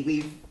Lucy.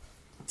 We've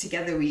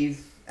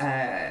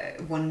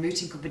won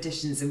mooting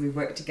competitions and we've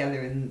worked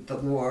together in the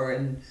war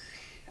and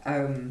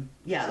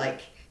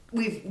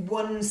we've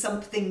won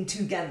something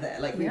together.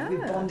 Like we've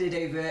bonded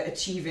over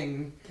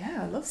achieving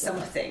Yeah, I love that.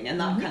 something, and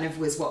that kind of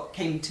was what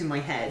came to my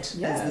head as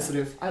the sort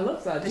of I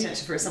love that.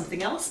 potential for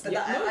something else. But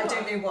I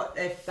don't know what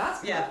if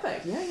That's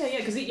perfect. Yeah.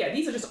 Because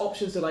these are just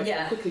options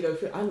to quickly go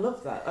through. I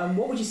love that.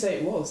 What would you say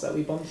it was that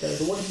we bonded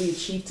over? What did we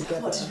achieve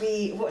together?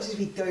 What did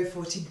we go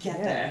for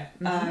together?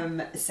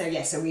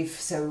 Yeah.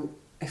 So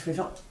if we've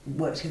not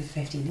worked together for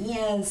 15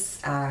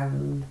 years,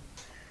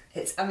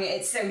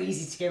 it's so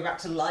easy to go back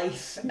to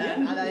life, and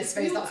I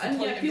suppose that's the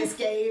point of this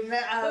game.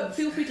 But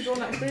feel free to draw on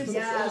that experience.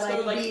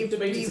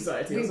 Debating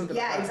society or something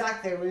like that.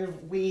 Exactly.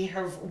 We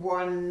have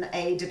won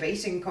a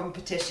debating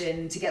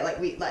competition to get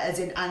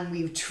and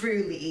we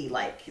truly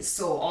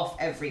saw off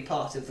every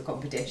part of the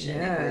competition.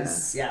 Yeah. It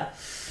was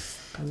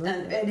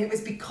and it was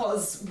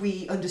because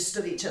we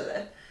understood each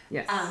other.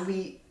 Yes.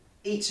 And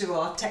each of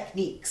our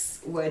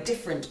techniques were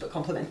different but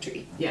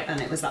complementary. Yeah.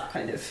 And it was that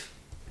kind of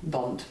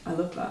bond. I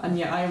love that. And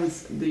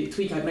the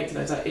tweak I'd make to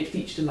that is that it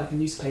featured in like a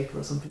newspaper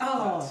or something.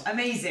 Oh,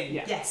 amazing.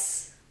 Yeah.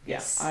 Yes.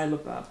 Yes, I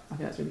love that. I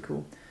think that's really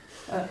cool.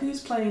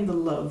 Who's playing the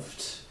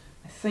loved?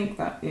 I think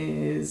that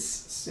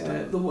is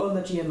the one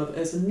that GM loved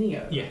is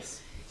Neo.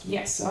 Yes.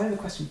 Yes, so I have a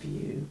question for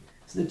you.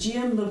 So the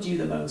GM loved you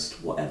the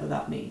most, whatever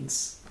that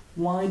means.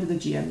 Why did the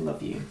GM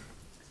love you?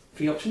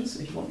 3 options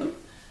if you want them.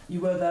 You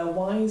were their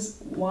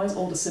wise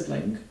older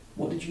sibling.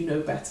 What did you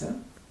know better?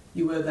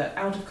 You were their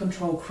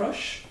out-of-control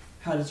crush.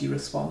 How did you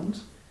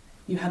respond?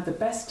 You had the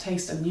best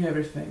taste and knew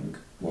everything.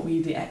 What were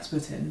you the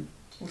expert in?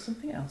 Or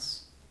something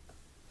else?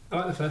 I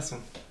like the first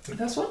one. The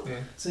first one? Yeah.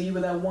 So you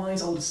were their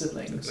wise older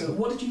sibling. So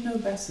what did you know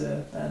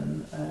better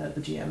than the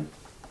GM?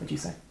 What do you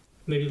say?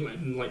 Maybe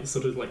like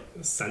sort of like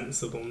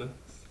sensibleness.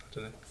 I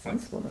don't know.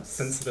 Sensibleness.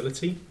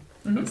 Sensibility.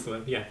 That's the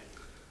word. Yeah.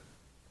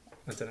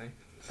 I don't know.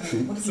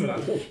 What did you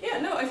know? Yeah,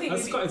 no, I think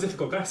That's quite a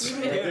difficult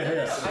question.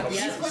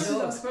 These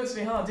questions are supposed to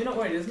be hard. Do not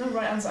worry. There's no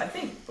right answer. I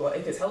think, but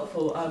if it's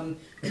helpful,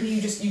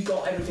 you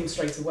got everything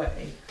straight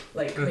away.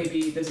 Like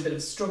maybe there's a bit of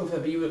a struggle for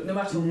her, but you were, no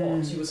matter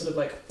what, you were sort of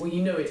like, well,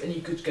 you know it, and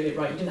you could get it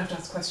right. You didn't have to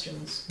ask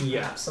questions.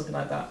 Yeah. Perhaps something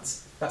like that.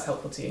 That's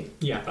helpful to you.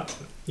 Yeah. That.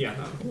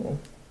 Cool.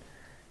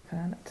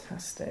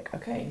 Fantastic.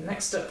 Okay,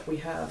 next up we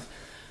have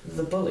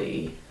the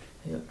bully,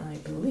 who I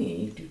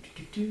believe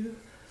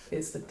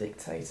is the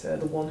dictator,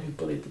 the one who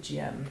bullied the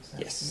GM. So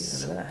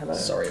Yes. Hello.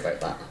 Sorry about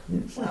that.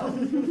 Well,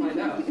 we'll find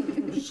out.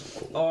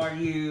 Are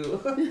you?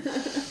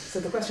 So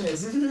the question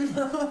is,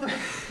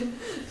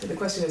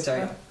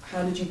 Sorry.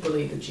 how did you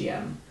bully the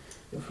GM?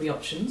 Your 3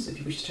 options, if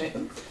you wish to take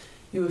them.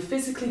 You were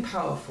physically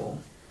powerful.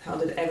 How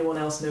did everyone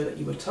else know that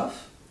you were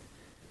tough?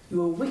 You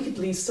were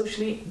wickedly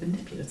socially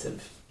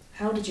manipulative.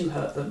 How did you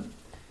hurt them?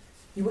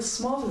 You were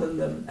smarter than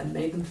them and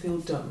made them feel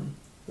dumb.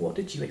 What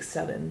did you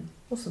excel in?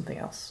 Or something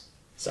else?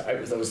 So out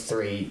of those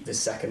 3, the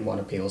second one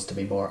appeals to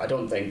me more. I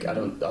don't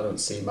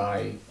see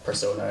my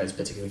persona as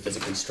particularly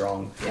physically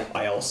strong. Yep.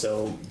 I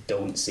also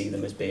don't see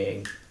them as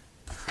being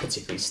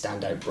particularly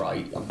standout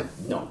bright. I'm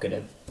not going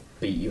to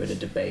beat you in a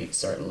debate,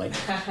 certainly.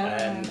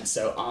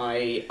 So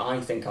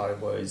I think I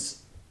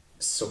was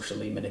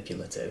socially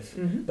manipulative,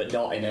 but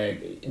not in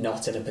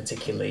a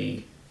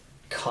particularly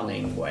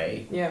cunning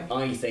way. Yeah.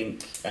 I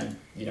think, and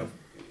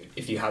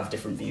if you have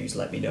different views,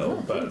 let me know.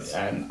 Oh, but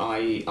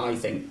I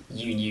think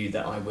you knew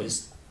that I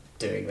was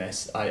doing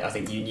this. I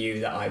think you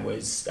knew that I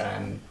was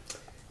kind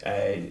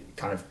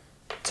of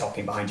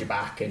talking behind your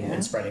back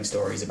and spreading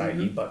stories about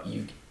you, but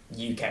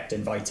you kept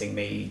inviting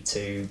me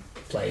to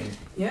play.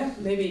 Yeah,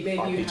 maybe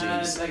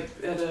RPGs.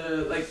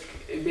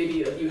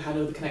 maybe you had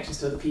other connections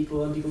to other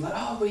people, and people were like,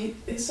 oh, but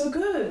it's so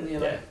good. And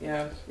you're like,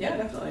 yeah,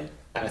 definitely.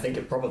 And I think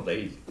it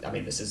probably,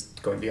 this is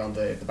going beyond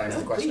the bounds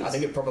of the question. Please. I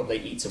think it probably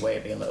eats away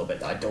at me a little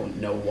bit. I don't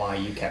know why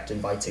you kept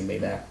inviting me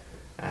there.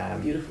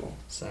 Beautiful.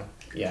 So,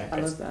 yeah. I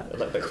love that. A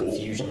little bit of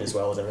confusion as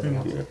well as everything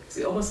else.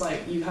 It's almost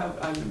like you have,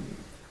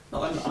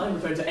 not that I'm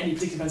referring to any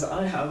particular friends that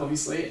I have,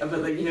 obviously, but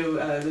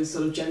those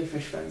sort of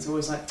jellyfish friends are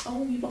always like,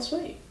 oh, you've lost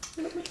weight.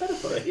 You look much better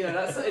for it.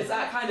 It's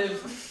that kind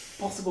of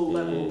possible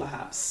level,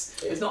 perhaps.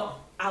 It's not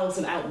out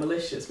and out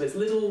malicious, but it's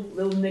little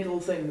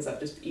niggle things that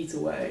just eat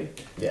away.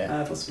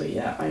 Yeah. Possibly.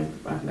 Yeah. I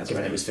think that's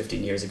Given right. it was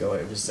 15 years ago,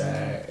 it was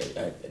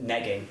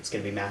negging. It's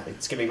going to be massive.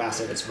 It's going to be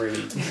massive. It's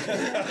really, it's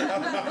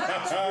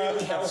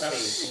really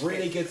healthy.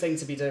 Really good thing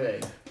to be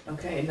doing.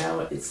 Okay. Now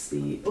it's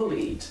the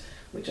bullied,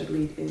 which I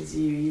believe is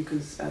you,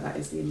 because that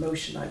is the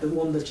emotion, like the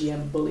one the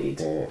GM bullied.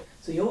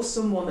 So you're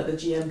someone that the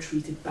GM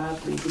treated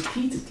badly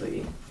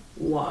repeatedly.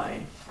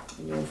 Why?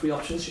 And your 3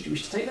 options, should you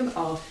wish to take them,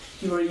 are: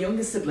 you were a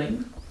younger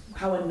sibling.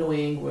 How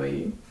annoying were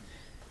you?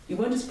 You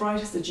weren't as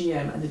bright as the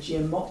GM, and the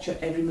GM mocked your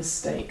every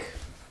mistake.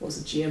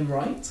 Was the GM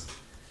right?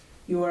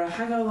 You were a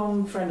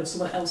hang-along friend of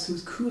someone else who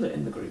was cooler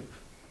in the group.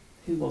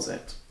 Who was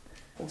it?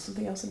 Or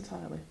something else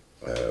entirely?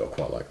 I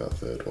quite like that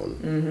third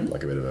one.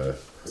 Like a bit of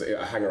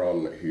a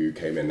hanger-on who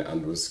came in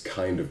and was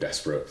kind of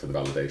desperate for the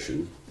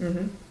validation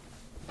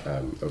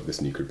of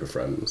this new group of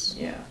friends.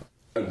 Yeah.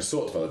 And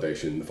sought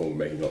validation in the form of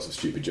making lots of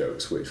stupid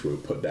jokes, which were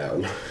put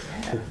down.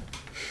 Yeah.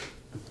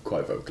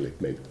 Quite vocally,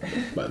 maybe,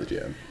 by the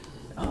GM.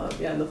 Oh,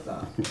 yeah, I love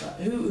that.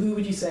 Who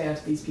would you say out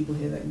of these people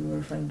here that you were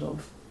a friend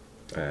of?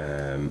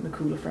 The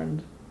cooler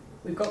friend?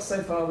 We've got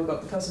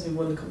the person who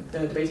won the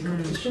debating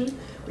competition,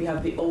 we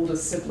have the older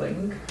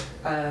sibling,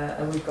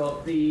 and we've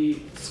got the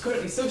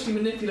currently socially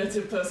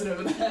manipulative person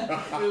over there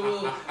who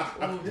will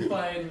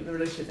define the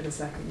relationship in a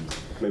second.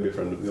 Maybe a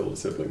friend of the older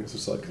siblings,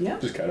 just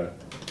kind of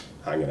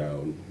hanging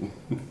out and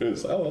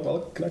it's like, oh, well,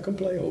 can I come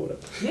play or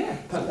whatever? Yeah,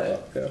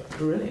 perfect. Yeah.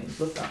 Brilliant,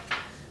 love that.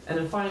 And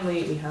then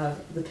finally we have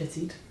the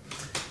pitied,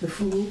 the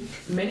fool.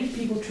 Many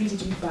people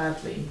treated you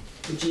badly.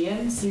 The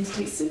GM seemed to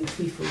take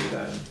sympathy for you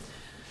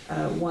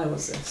though. Why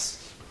was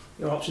this?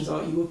 Your options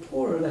are: you were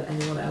poorer than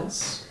anyone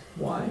else.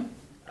 Why?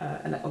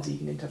 And obviously you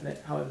can interpret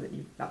it however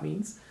that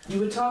means. You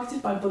were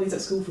targeted by bullies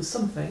at school for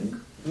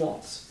something.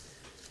 What?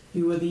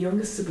 You were the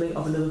younger sibling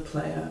of another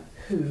player.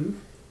 Who?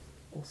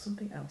 Or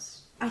something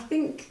else. I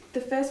think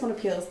the first one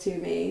appeals to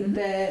me,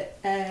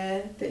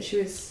 that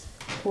she was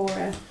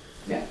poorer.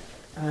 Yeah.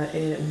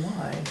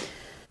 Why?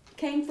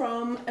 Came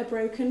from a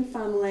broken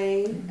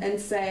family,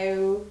 and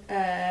so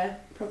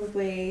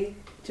probably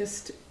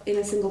just in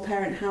a single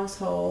parent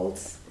household,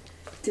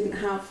 didn't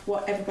have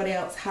what everybody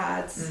else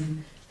had,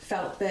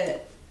 felt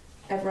that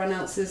everyone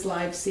else's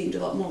lives seemed a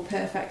lot more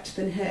perfect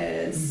than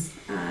hers,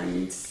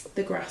 and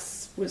the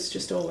grass was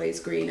just always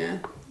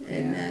greener,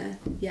 and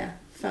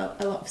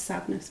felt a lot of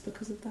sadness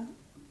because of that.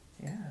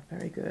 Yeah,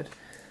 very good.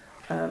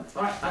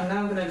 Alright, I'm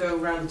now going to go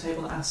around the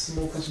table and ask some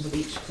more questions of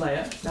each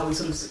player. Now we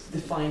sort of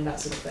define that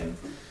sort of thing.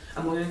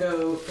 And we're going to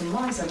go, from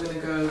my side, we're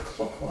going to go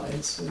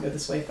clockwise. We're going to go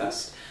this way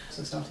first.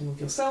 So starting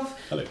with yourself.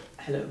 Hello.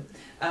 Hello.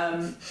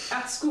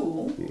 At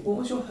school, what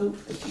was your hope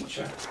for the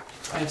future?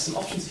 I have some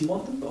options if you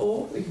want them,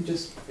 or we can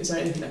just... Is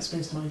there anything that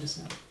springs to mind just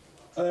now?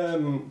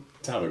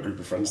 To have a group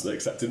of friends that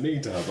accepted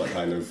me, to have like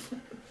kind of...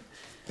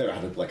 Never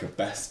had a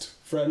best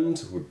friend,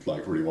 would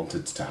like really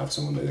wanted to have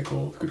someone that they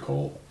could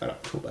call an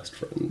actual best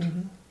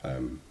friend.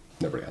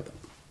 Never really had that.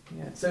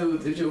 Yeah. So,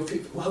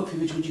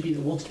 hopefully, would you be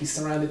the one to be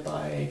surrounded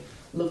by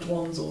loved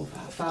ones or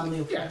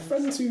family or friends? Yeah,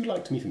 friends who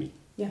liked me for me.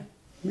 Yeah.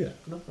 Yeah.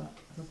 Love that.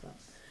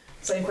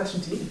 Same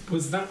question to you.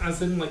 Was that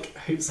as in like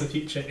hopes for the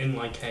future in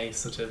like a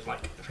sort of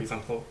like, for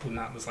example, when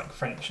that was like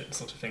friendship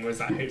sort of thing, or is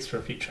that hopes for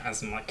a future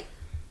as in like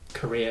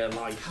career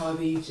life?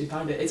 However you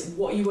defined it. It's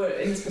what you were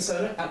in this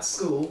persona at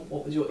school.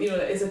 What was your,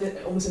 is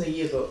it almost in a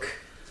yearbook?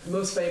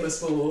 most famous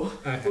for,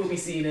 will be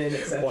seen in,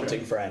 etc.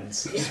 Wanting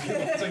friends.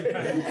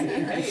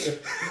 Hey,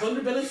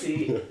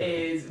 vulnerability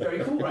is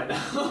very cool right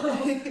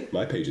now.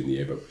 My page in the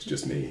yearbook was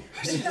just me.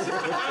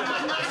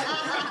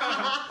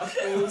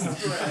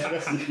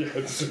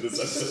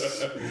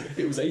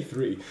 It was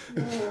A3.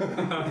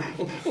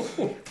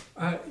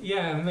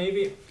 Yeah,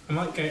 maybe I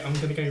might go. I'm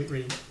gonna go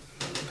really.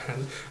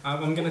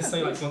 I'm gonna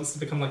say like wants to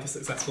become like a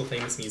successful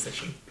famous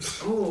musician.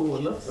 Oh, I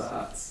love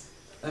that.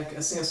 Like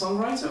a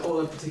singer-songwriter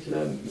or a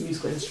particular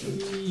musical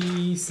instrument?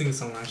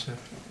 Singer-songwriter.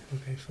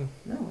 Okay, cool.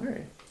 No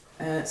worry.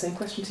 Same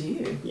question to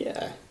you.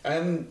 Yeah.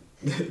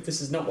 This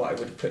is not what I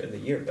would have put in the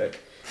yearbook,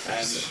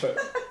 but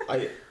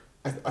I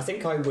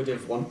think I would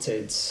have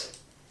wanted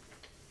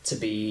to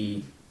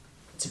be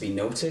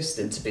noticed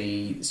and to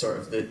be sort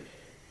of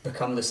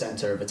become the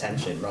center of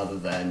attention rather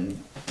than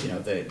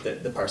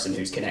the person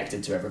who's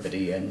connected to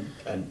everybody and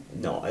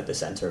not at the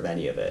center of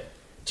any of it.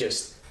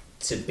 Just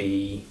to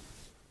be.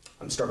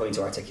 I'm struggling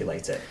to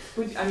articulate it.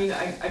 I mean,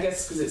 I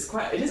guess because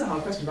it is a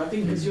hard question, but I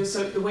think because you're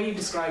the way you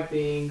describe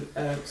being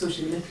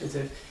socially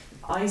manipulative,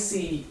 I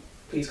see.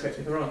 Please correct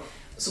me if I'm wrong.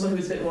 Someone who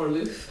is a bit more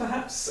aloof,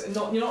 perhaps.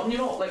 You're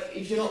not like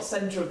if you're not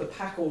centre of the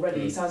pack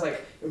already. It sounds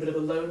like you're a bit of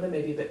a loner,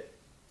 maybe a bit.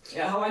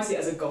 Yeah, how I see it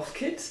as a goth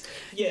kid.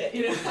 Yeah,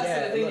 that's sort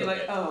of thing. You're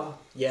like,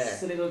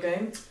 silly little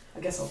game. I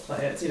guess I'll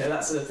play it.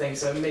 That sort of thing.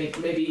 So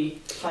maybe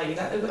playing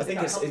that. I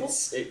think it's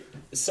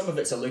some of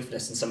it's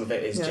aloofness and some of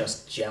it is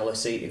just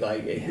jealousy.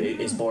 Like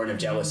it's born of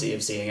jealousy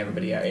of seeing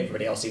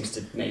everybody else seems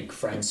to make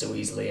friends so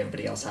easily.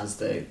 Everybody else has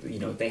they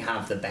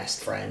have the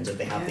best friend or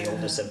they have the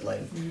older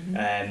sibling.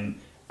 And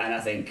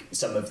I think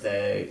some of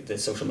the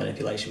social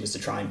manipulation was to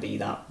try and be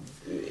that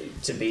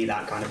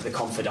kind of the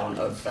confidant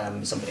of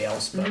somebody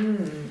else, but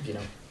it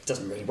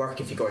doesn't really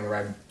work if you're going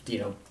around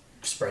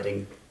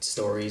spreading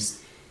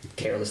stories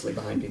carelessly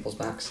behind people's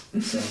backs.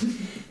 So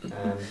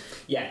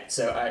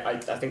so I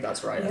think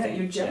that's right. Yeah, I think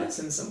you're jealous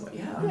in some way.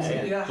 Yeah,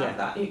 absolutely. You gotta have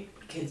that.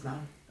 Kids,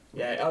 man.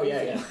 Yeah. Oh,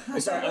 yeah.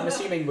 Sorry, I'm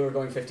assuming we were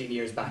going 15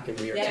 years back and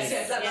we were.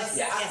 Yes.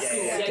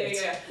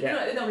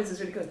 No, this is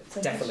really good.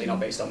 Definitely not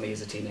based on me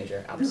as a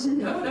teenager.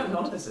 Absolutely. No, none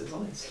of this is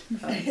honest.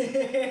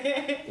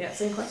 Yeah,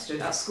 same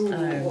question. At school,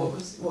 what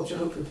was your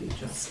hope for the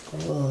future?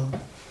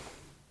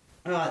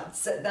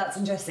 So that's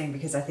interesting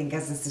because I think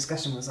as this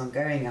discussion was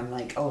ongoing, I'm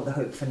like, the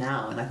hope for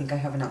now, and I think I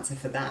have an answer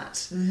for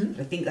that. But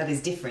I think that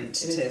is different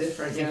to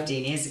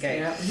 15 years ago.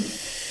 Yeah.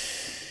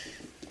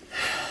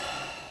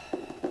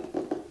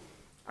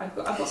 I've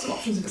got some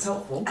options if it's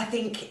helpful. I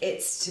think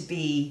it's to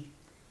be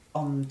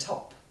on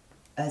top,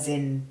 as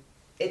in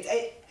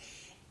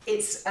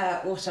it's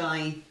what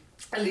I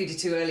alluded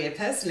to earlier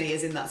personally,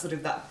 as in that sort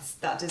of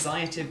that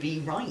desire to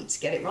be right,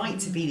 get it right,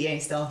 to be the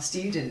A-star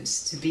student,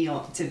 to be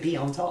on top. To be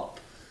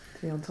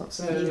on top.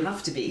 So you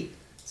have to be.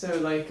 So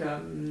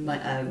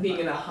being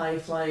in a high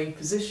flying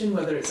position,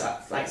 whether it's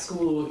at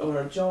school or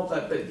a job,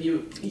 but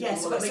you.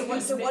 Yes. So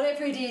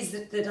whatever it is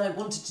that I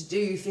wanted to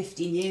do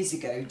 15 years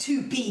ago,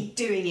 to be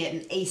doing it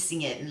and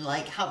acing it and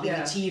having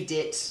achieved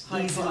it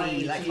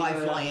easily, high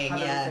flying,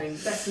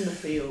 best in the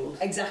field.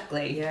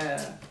 Exactly.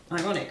 Yeah.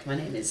 Ironic. My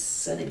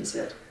surname is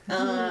Good.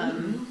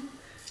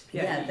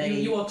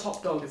 You are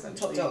top dog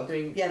essentially. Top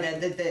dog.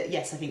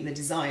 Yes, I think the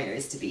desire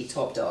is to be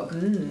top dog.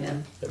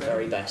 Yeah. The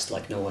very best,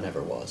 like no one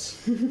ever was.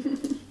 Do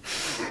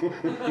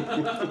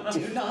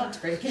not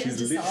break into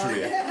She's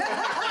literally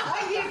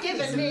You've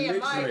given me a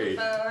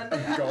microphone.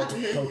 A god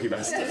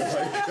Pokemaster.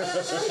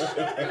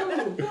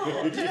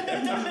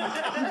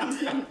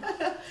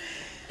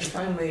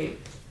 Finally,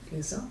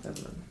 yourself,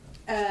 Evelyn.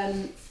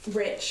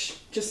 Rich,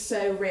 just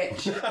so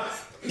rich. so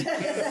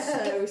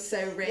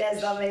rich.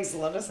 Yes, that makes a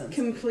lot of sense.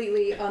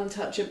 Completely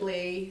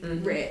untouchably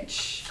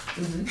rich.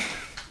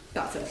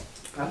 That's it.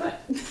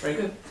 Perfect. Very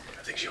good.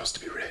 I think she wants to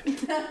be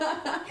rich.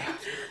 Yeah,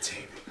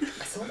 team. I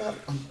thought that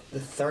the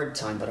third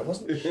time, but I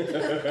wasn't sure.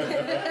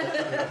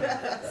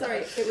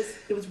 Sorry,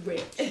 it was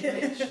rich.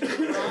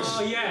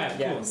 Oh yeah, of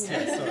course.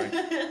 Yeah, sorry.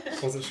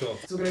 Wasn't sure.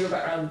 So we're going to go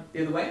back around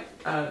the other way.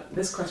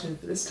 This question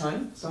for this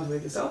time, starting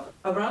with yourself.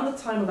 Around the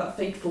time of that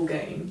fateful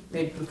game,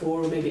 maybe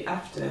before or maybe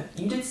after,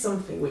 you did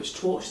something which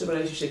torched the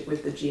relationship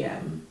with the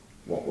GM.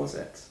 What was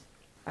it?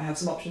 I have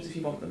some options if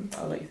you want them.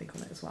 I'll let you think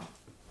on it as well.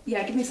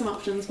 Yeah, give me some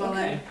options while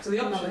So the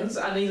options,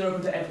 and these are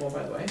open to everyone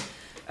by the way.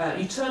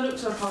 You turned up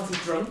to a party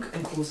drunk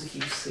and caused a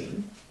huge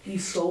scene. You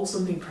stole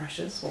something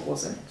precious. What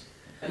was it?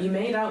 You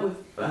made out with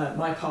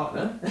my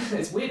partner.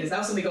 It's weird, it's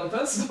now suddenly gone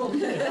personal.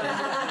 Evelyn,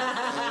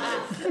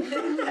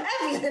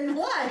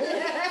 why?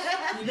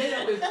 You made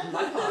out with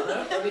my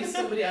partner, or at least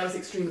somebody I was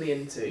extremely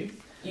into.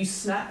 You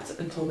snapped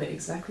and told me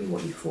exactly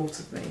what you thought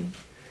of me.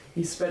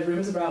 You spread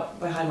rumours about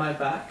behind my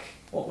back.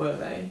 What were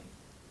they?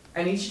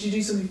 I needed you to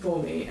do something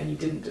for me, and you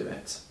didn't do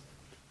it.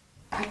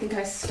 I think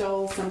I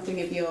stole something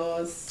of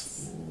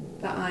yours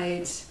that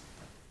I'd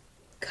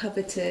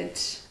coveted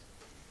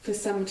for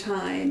some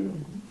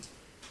time.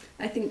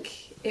 I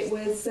think it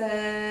was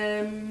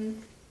a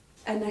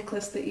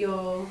necklace that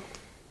your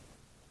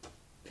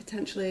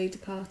potentially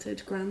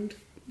departed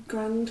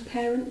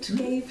grandparent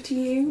gave to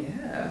you.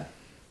 Yeah.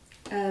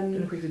 Can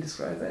you quickly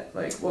describe it?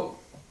 Like what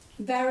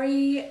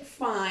very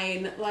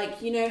fine,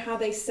 like, you know how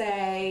they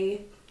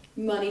say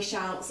money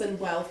shouts and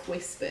wealth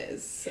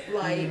whispers,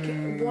 like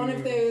one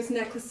of those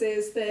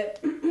necklaces that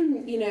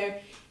you know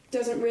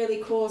doesn't really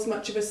cause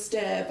much of a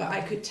stir, but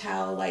I could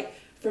tell like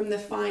from the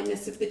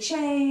fineness of the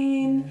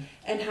chain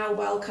and how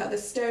well cut the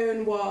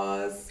stone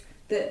was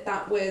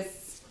that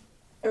was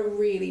a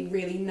really,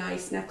 really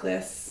nice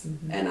necklace,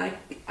 and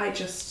I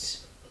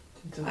just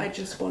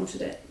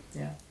wanted it.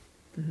 Yeah.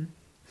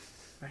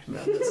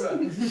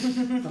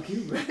 Fuck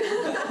you.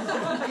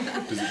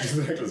 Does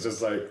the necklace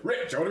just like,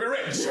 rich, I want to be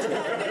rich?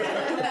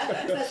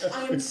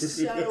 I am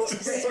so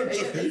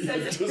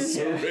rich. Just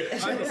so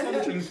rich. I was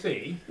wondering,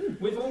 Fee,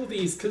 with all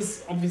these,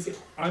 because obviously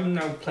I'm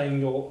now playing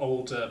your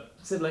older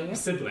Sibling. Yeah.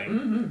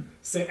 sibling.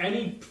 So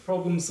any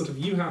problems sort of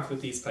you have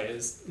with these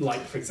players,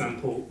 like for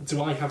example,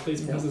 do I have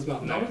those problems as well?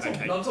 No. Not at all.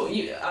 Okay. Not at all.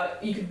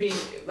 You could be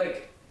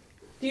like,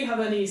 do you have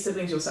any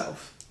siblings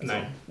yourself?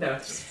 No. No.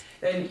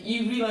 Then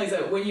you realise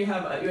that when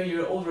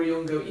you're older or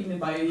younger, even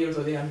by a year or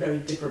so, they have very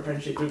different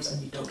apprenticeship groups,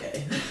 and you don't get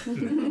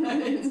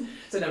in.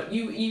 So no,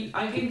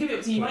 I can give it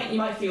up to you. You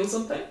might feel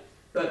something,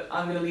 but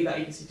I'm going to leave that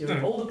agency to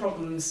it. All the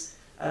problems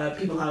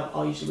people have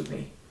are usually with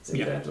me, so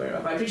you don't have to worry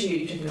about it. But I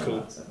appreciate you checking out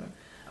that. So,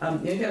 the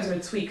only thing I was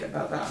going to tweak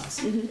about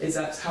that is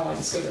that's how I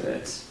discovered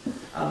it.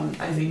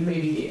 I think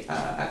maybe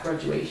at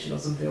graduation or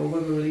something, or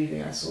when we were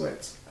leaving, I saw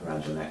it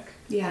around your neck.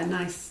 Yeah,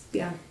 nice.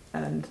 Yeah.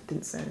 And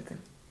didn't say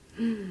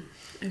anything.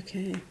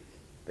 Okay.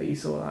 But you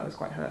saw that I was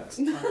quite hurt.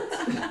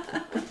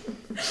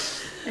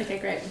 Okay,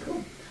 great.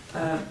 Cool.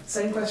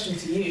 Same question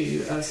to you.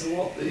 So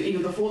what, either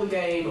before the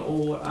game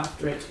or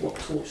after it, what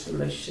torched the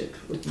relationship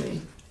with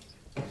me?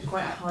 She's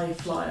quite a high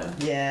flyer.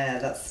 Yeah,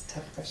 that's a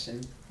tough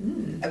question.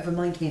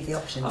 Remind me of the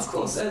options. Of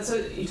course. So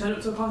you turned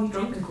up to a party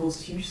drunk and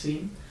caused a huge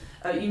scene.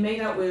 You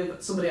made out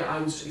with somebody I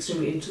was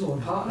extremely into, or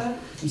a partner.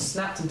 You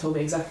snapped and told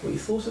me exactly what you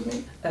thought of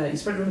me. You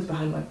spread rumours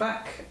behind my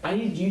back. I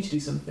needed you to do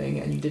something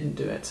and you didn't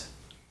do it.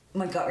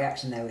 My gut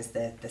reaction there was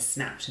the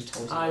snapped and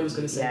told you. I was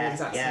going to say the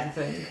exact same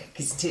thing.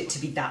 Because to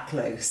be that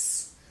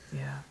close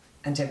Yeah.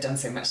 and to have done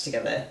so much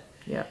together.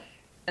 Yeah.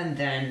 And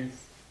then,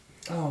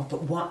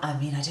 but what? I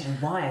mean, I don't know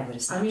why I would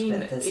have snapped.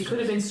 It could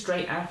have been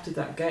straight after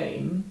that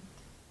game.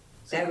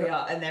 So there we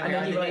are, and there we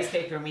are in the you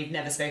newspaper, and we've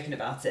never spoken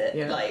about it.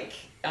 Yeah. Like,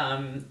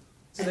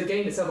 so the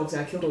game itself, obviously,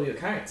 I killed all your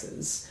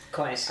characters.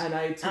 quite. And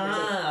I took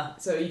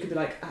it, so you could be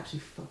like, actually,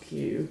 fuck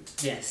you.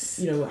 Yes.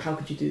 You know, how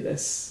could you do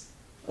this?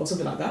 Or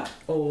something like that.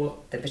 Or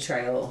The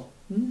betrayal.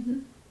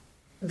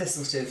 The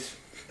sort of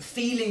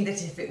feeling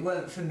that if it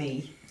weren't for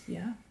me,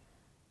 yeah,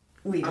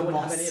 we'd I have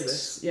wouldn't lost. have any of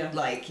this. Yeah.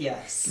 Like,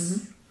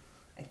 yes.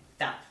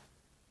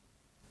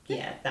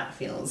 That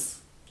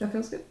feels That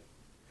feels good.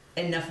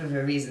 enough of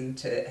a reason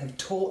to have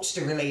torched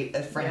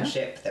a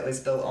friendship that was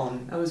built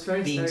on I was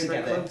very, being very,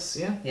 together. very close.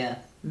 Yeah. Yeah.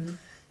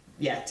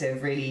 Yeah, to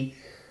have really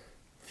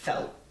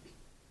felt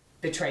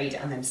betrayed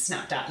and then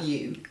snapped at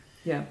you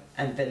Yeah.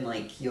 and been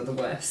like, you're the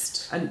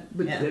worst. And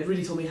it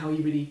really told me how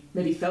you really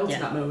maybe felt in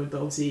that moment, but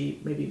obviously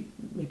maybe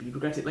you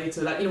regret it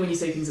later. Like, you know, when you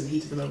say things in the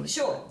heat of the moment.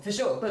 Sure, for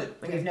sure. But,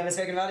 But we've never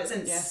spoken about it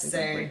since. Yes, So,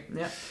 exactly.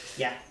 Yeah.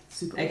 yeah.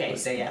 Super. Okay, awkward.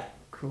 so yeah.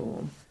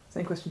 Cool.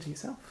 Same question to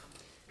yourself.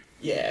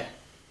 Yeah.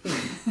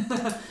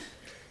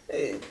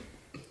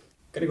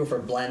 Gonna go for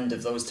a blend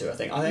of those two. I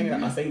think.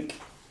 I think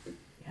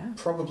Yeah.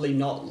 probably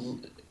not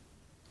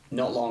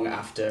long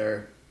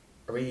after.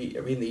 Are we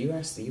in the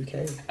US, the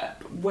UK?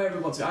 Wherever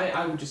we want to.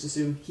 I would just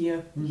assume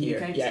here. Here,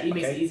 UK, yeah, it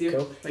makes it easier.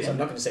 cool. But So I'm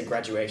not going to say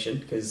graduation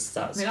because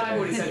that's. I mean, I've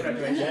already said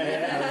graduation.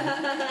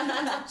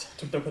 Yeah.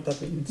 Don't know what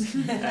that means.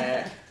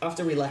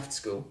 After we left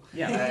school,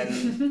 Yeah.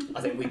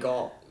 I think we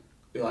got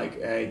we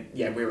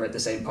were at the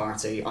same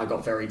party. I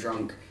got very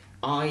drunk.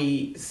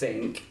 I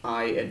think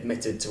I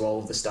admitted to all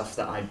of the stuff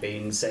that I'd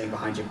been saying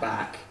behind your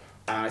back,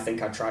 and I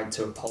think I tried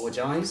to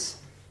apologise,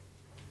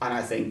 and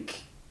I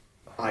think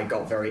I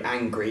got very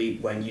angry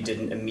when you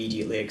didn't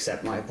immediately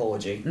accept my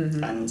apology,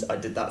 and I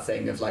did that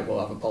thing of like, well,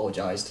 I've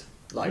apologised.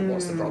 Like,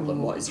 what's the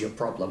problem? What is your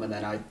problem? And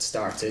then I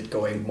started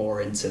going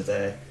more into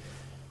the,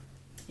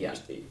 Yeah.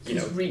 you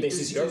know, this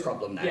is your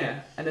problem now.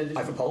 Yeah. And then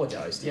I've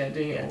apologised. Yeah,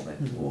 doing it all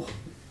then. Oh.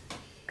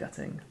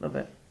 Gutting. Love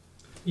it.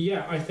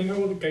 Yeah, I think I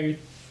want to go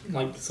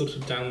like sort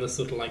of down the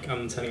sort of like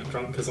turning up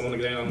drunk because I want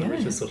to go down the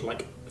route of sort of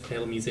like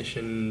failed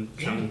musician,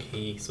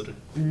 junkie, sort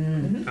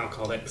of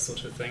alcoholic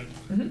sort of thing.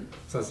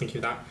 So I was thinking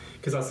of that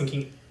because I was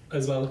thinking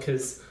as well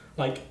because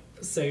like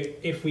so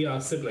if we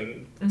are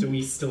sibling, do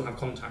we still have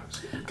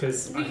contact?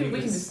 Because we can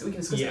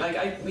discuss it.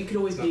 Like we could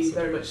always be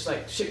very much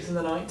like ships in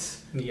the night.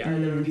 Yeah.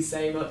 And don't really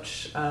say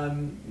much.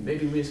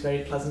 Maybe we're just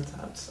very pleasant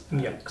at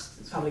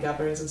family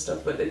gatherings and stuff.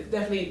 But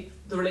definitely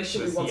the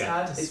relationship we once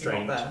had is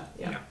strange. not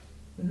there. Yeah.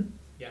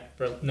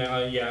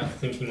 Yeah,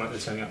 thinking like the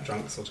turning up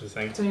drunk sort of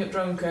thing. Turning up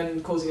drunk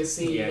and causing a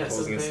scene. Yeah, that's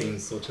causing a something. scene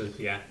sort of,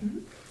 yeah.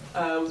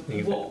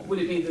 What would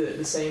it be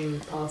the same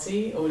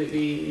party, or would it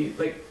be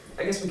like?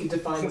 I guess we could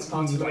define this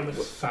party like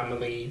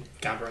family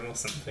gathering or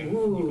something.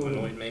 Ooh. You got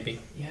annoyed maybe.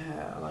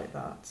 Yeah, I like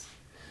that.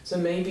 So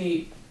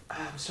maybe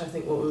I'm just trying to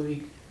think what would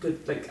be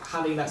with like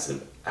having that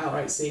sort of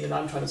outright scene, and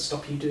I'm trying to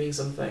stop you doing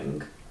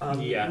something.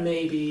 Yeah.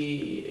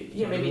 Maybe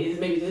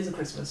it is a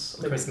Christmas.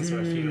 A Christmas or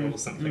a funeral or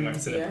something like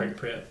it's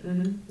inappropriate.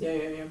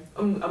 Yeah.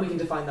 And we can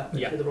define that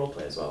for the role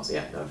play as well. So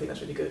yeah, no, I think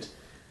that's really good.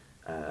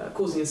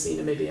 Causing a scene,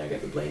 and maybe I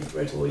get the blame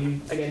for it, or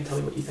you again tell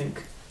me what you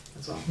think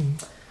as well.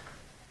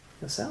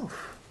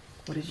 Yourself,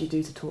 what did you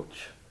do to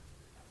torch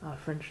our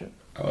friendship?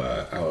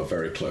 Our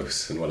very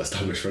close and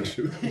well-established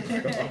friendship.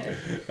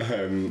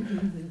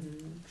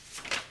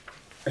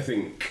 I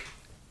think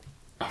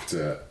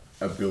after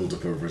a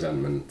build-up of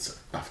resentment,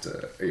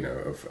 after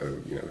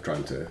of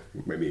trying to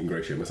maybe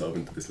ingratiate myself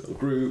into this little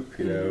group,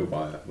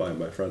 by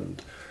my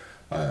friend,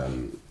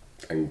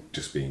 and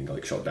just being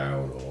like shot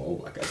down,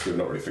 or I guess we've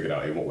not really figured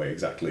out in what way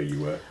exactly you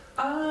were.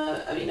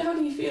 I mean, how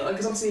do you feel?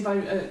 Because obviously,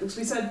 if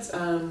we said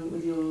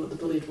with the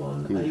bullied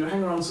one, you were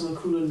hanging around someone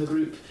cooler in the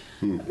group,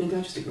 maybe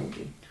I just ignored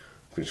you.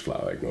 Just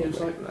flat out ignored.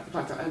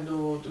 I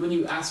ignored when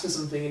you asked for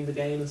something in the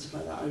game and stuff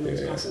like that. I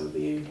always pass over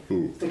you,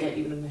 forget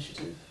even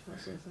initiative, that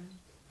sort of thing.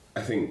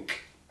 I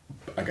think,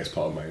 I guess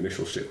part of my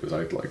initial shit was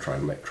I'd like try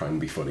and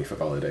be funny for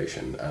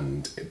validation,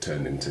 and it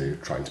turned into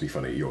trying to be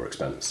funny at your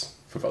expense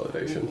for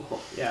validation.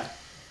 Yeah.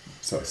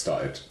 So I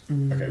started.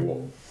 Okay,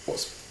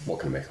 what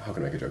can I make? How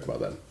can I make a joke about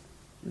them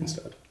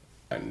instead?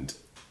 And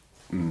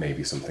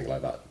maybe something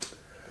like that,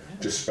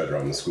 just spread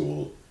around the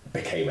school,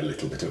 became a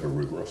little bit of a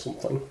rumour or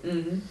something.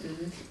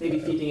 Maybe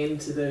feeding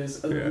into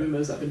those other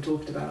rumours that have been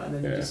talked about, and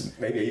then just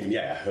maybe even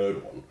I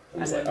heard one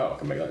and was like, I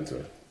can make that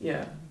into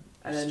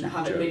and then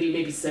have it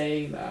maybe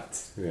saying that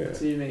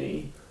to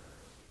me,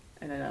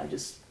 and then I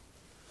just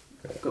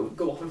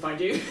go off and find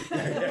you.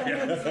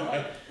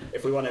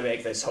 If we want to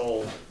make this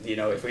whole,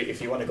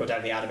 if you want to go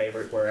down the anime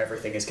route where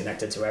everything is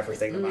connected to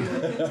everything, no matter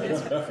what it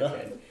is and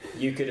everything,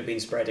 you could have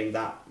been spreading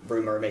that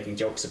rumour, making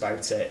jokes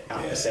about it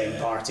at the same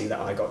party that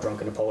I got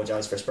drunk and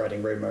apologised for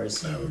spreading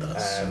rumours. Oh,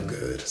 that's so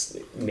good.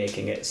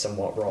 Making it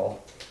somewhat raw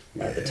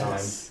at the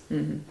time,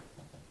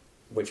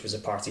 which was a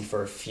party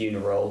for a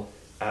funeral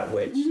at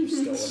which you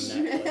stole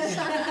a necklace.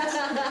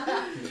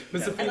 It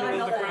was the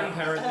funeral of the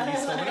grandparent that you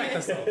stole the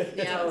necklace of.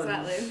 Yeah,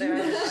 exactly.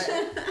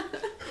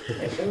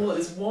 All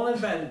is one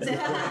event.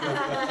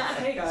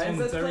 Hey guys,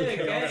 let's play a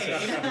game.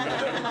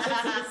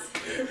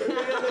 We've been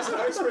in this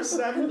house for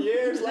 7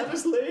 years, let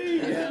us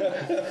leave.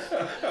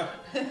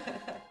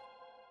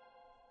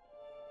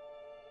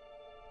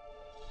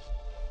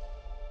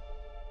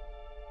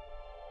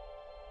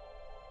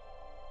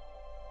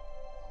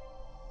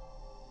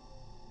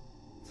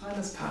 Time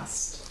has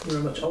passed.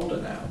 You're much older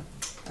now.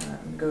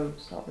 I'm going to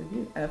start with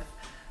you, Ev.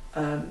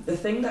 The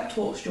thing that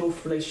torched your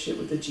relationship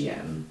with the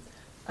GM,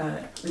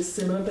 this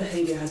similar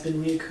behaviour has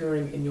been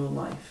reoccurring in your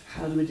life.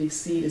 How do we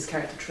see this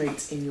character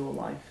traits in your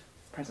life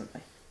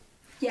presently?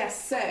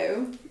 Yes,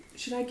 so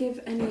should I give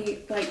any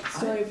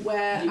story of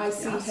where I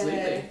see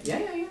her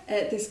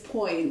at this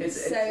point?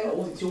 It's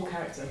your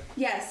character.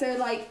 Yeah,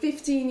 so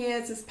 15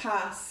 years has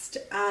passed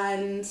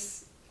and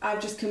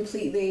I've just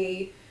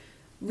completely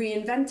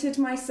reinvented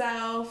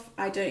myself.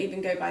 I don't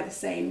even go by the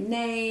same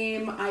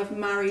name. I've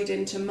married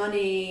into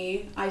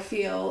money. I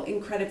feel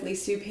incredibly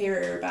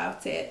superior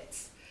about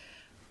it.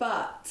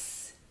 But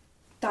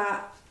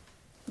that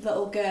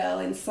little girl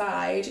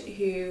inside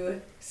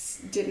who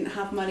didn't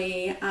have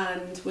money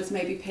and was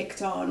maybe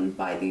picked on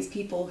by these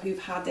people who've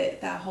had it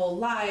their whole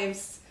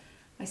lives,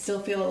 I still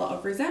feel a lot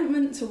of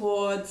resentment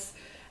towards,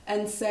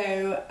 and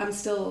so I'm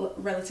still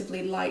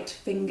relatively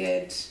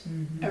light-fingered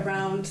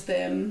around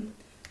them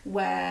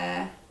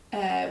where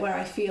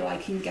I feel I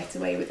can get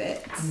away with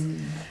it.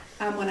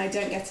 And when I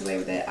don't get away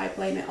with it, I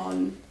blame it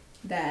on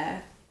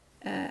their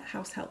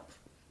house help.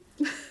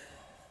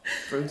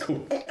 Very cool.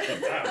 Love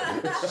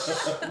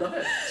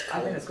it. I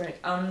think that's great.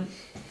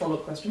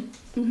 Follow-up question.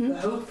 The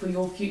hope for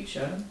your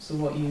future, so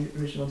what you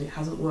originally did,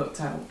 hasn't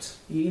worked out.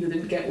 You either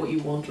didn't get what you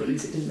want, or at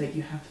least it didn't make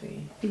you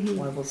happy.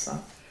 Why was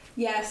that?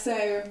 Yeah,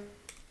 so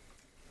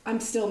I'm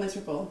still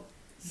miserable.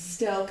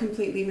 Still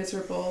completely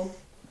miserable,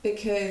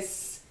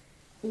 because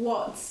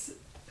what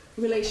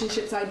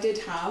relationships I did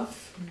have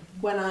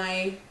when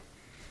I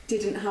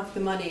didn't have the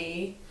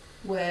money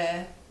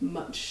were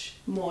much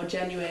more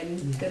genuine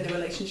than the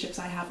relationships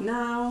I have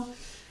now.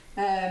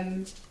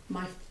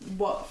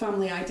 What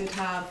family I did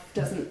have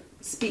doesn't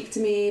speak to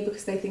me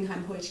because they think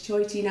I'm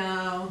hoity-toity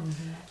now,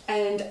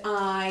 and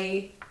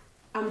I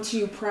am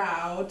too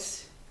proud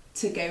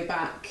to go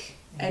back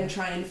and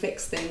try and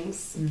fix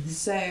things.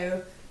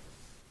 So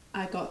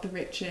I got the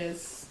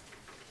riches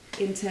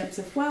in terms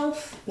of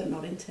wealth, but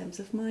not in terms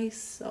of my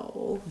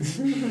soul.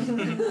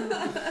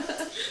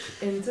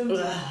 In terms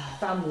of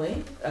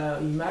family,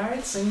 are you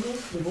married, single,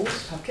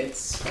 divorced, have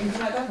kids, anything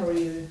like that, or are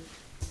you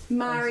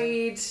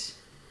married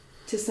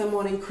to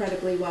someone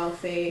incredibly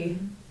wealthy,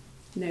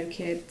 no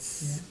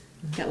kids,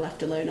 get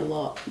left alone a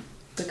lot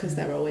because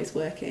they're always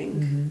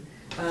working.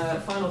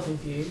 Final thing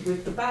for you,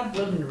 with the bad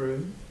blood in the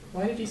room,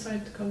 why did you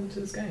decide to come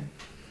to this game?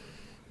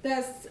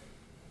 There's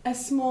a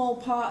small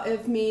part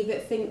of me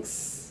that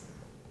thinks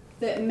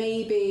that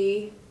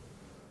maybe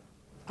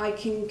I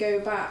can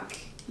go back,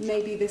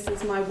 maybe this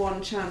is my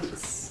one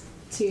chance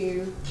to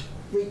to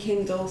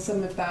rekindle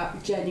some of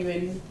that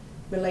genuine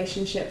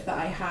relationship that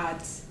I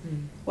had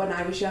when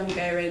I was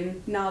younger,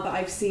 and now that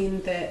I've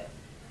seen that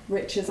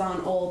riches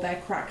aren't all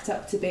they're cracked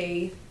up to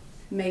be,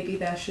 maybe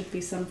there should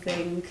be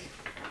something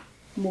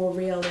more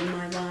real in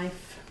my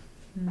life.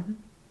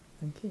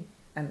 Thank you.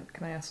 And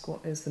can I ask,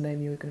 what is the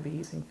name you were going to be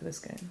using for this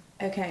game?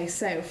 Okay,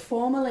 so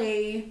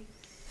formerly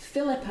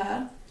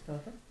Philippa,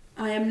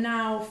 I am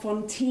now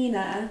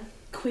Fontina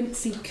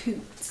Quincy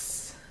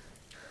Coots.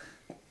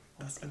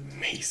 That's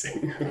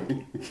amazing.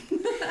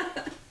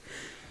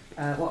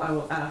 What I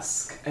will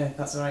ask, if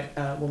that's all right,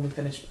 when we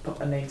finish, put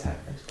a name tag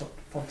and put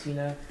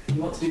Fontina.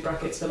 You want to do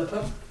brackets,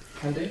 Philippa?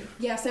 Can do.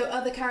 Yeah, so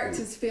other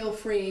characters feel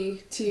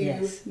free to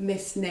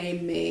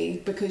misname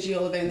me because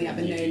you'll have only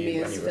ever known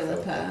me as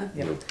Philippa.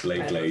 Yeah.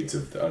 Blades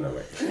of the... Oh, no,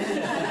 wait.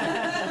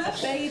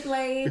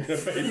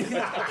 Beyblades.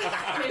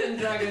 Hidden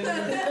Dragon.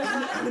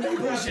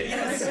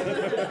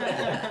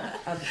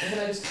 Can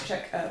I just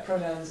check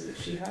pronouns that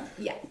she had?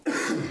 Yeah.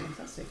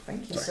 Fantastic,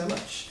 thank you so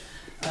much.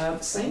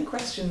 Same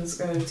questions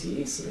go to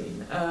you,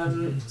 Celine.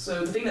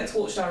 So the thing that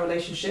torched our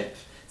relationship,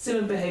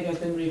 similar behaviour has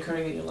been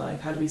recurring in your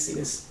life. How do we see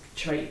this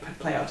trait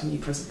play out in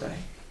your present day?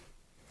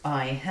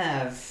 I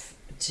have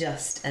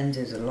just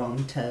ended a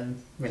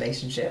long-term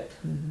relationship.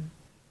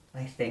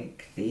 I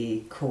think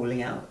the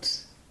calling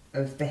out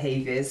of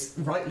behaviours,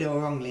 rightly or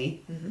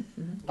wrongly,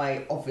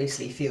 I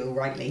obviously feel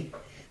rightly,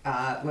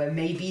 we're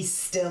maybe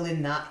still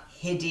in that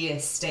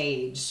hideous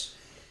stage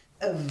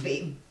of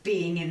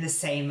being in the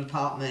same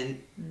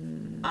apartment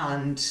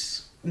and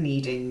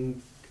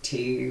needing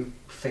to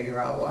figure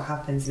out what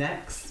happens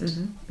next.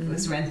 It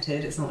was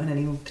rented, it's not in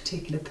any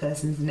particular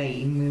person's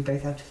name, we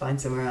both have to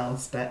find somewhere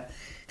else, but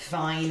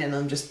fine, and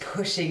I'm just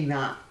pushing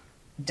that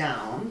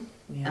down.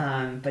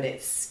 But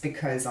it's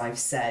because I've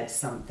said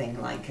something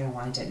like, oh,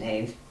 I don't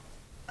know,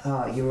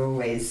 oh, you're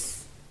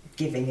always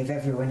giving of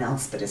everyone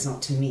else but it's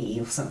not to me,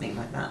 or something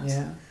like that.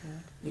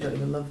 You don't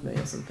even love me,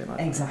 or something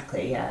like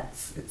Exactly, yeah,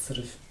 it's sort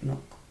of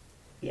not,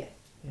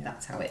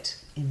 that's how it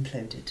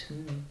imploded.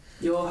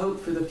 Your hope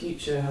for the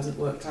future hasn't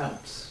worked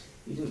out.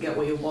 You didn't get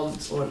what you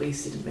want, or at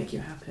least it didn't make you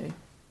happy.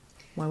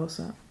 Why was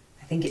that?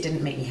 I think it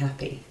didn't make me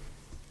happy.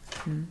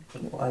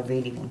 What I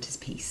really want is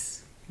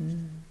peace.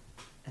 And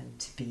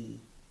to be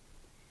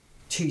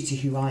true to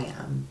who I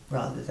am,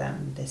 rather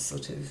than this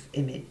sort of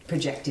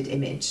projected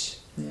image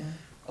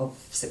of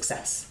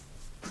success.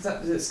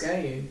 Does it scare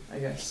you, I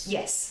guess?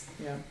 Yes.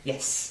 Yeah.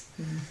 Yes.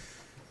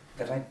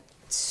 But I'm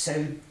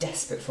so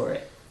desperate for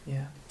it.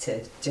 Yeah.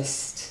 To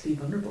just be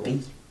vulnerable.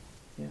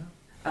 Yeah.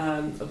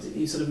 Obviously,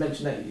 you sort of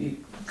mentioned that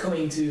you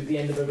coming to the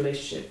end of a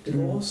relationship,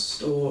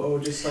 divorced, or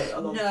just like a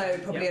long. No,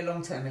 probably a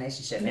long-term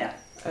relationship. Yeah.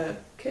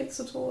 Kids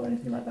at all, or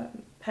anything like that?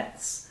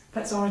 Pets.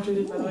 Pets are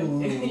included, by the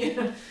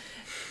way.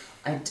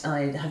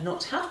 I have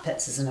not had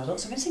pets as an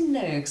adult, so I'm going to say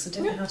no because I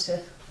don't know how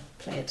to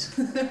play it.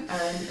 And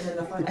then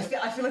the final. I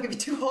feel like it'd be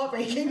too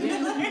heartbreaking. No.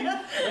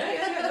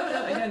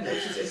 Again,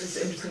 it's just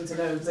interesting to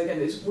know because again,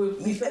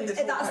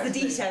 that's the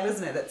detail,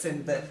 isn't it?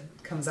 That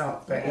comes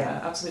out. But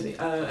yeah, absolutely.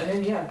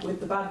 And then with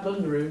the bad blood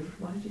in the room,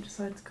 why did you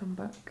decide to come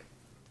back?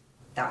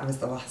 That was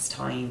the last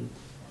time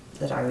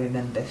that I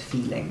remember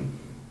feeling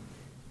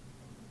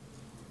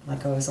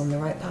like I was on the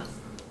right path.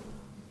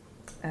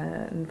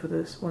 And for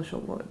this one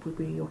shot, what would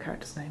be your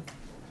character's name?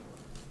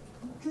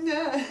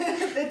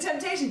 The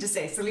temptation to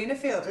say Selena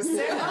Field is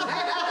so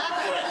high.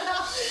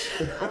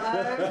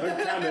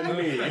 I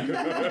really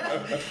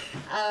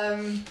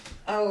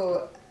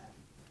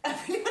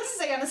want to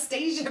say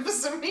Anastasia for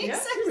some reason.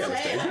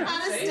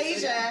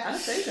 Anastasia.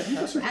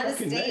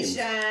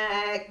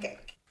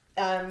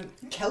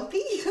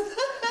 Kelpie?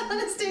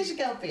 Anastasia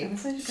Kelpie. And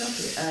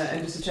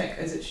just to check,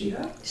 is it she,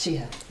 her? She,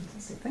 her.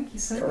 Fantastic. Thank you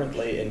so much.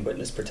 Currently in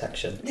witness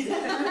protection.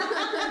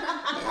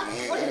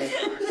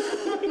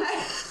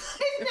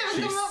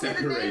 She's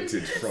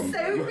separated from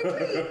them.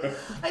 Quickly.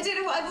 I don't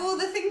know what all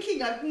the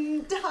thinking I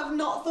have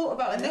not thought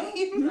about a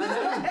name. I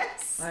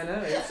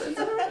know. It's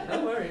all right.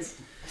 No worries.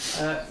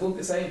 We'll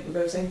go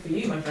same for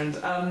you, my friend.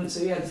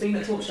 The thing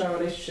that tortured our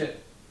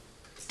relationship,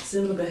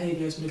 similar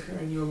behaviour has been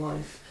occurring in your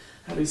life.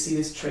 How do you see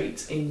this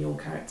trait in your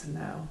character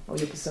now, or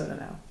your persona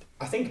now?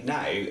 I think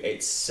now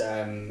it's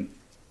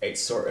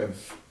sort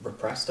of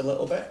repressed a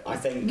little bit. I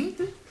think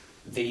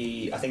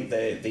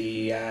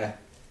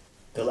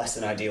the less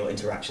than ideal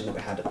interaction that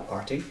we had at the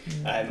party,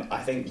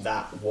 I think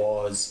that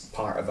was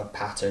part of a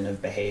pattern of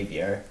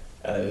behaviour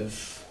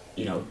of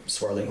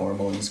swirling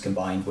hormones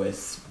combined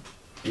with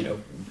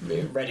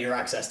readier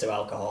access to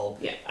alcohol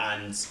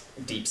and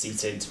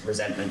deep-seated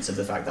resentments of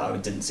the fact that I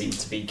didn't seem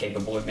to be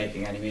capable of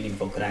making any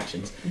meaningful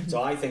connections.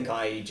 So I think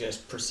I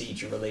just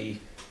procedurally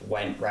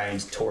went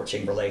round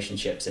torching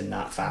relationships in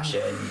that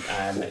fashion,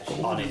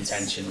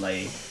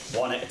 unintentionally,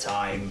 one at a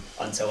time,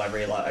 until I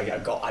realised I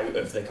got out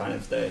of the kind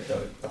of the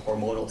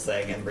hormonal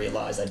thing and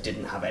realised I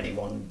didn't have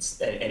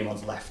anyone's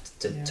left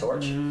to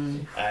torch.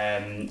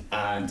 And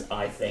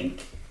I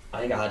think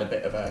I had a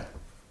bit of a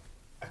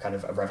kind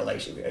of a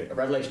revelation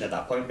at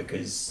that point,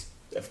 because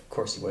of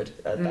course you would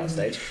at that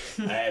stage,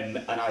 and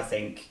I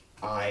think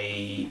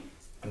I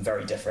I'm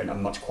very different.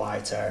 I'm much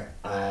quieter.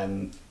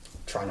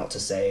 Try not to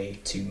say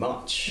too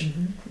much.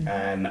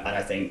 And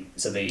I think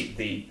so.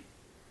 The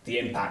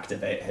impact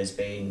of it has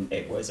been,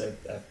 it was a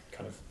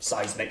kind of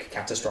seismic,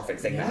 catastrophic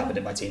thing that happened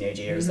in my teenage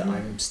years that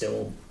I'm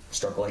still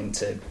struggling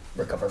to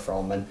recover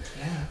from. And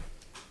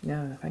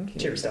thank you.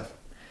 cheery stuff.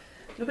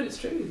 No, but it's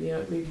true. You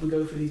know, we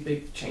go through these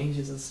big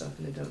changes and stuff,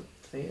 and they don't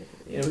see it.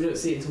 You know, we don't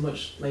see it until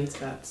much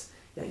later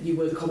that you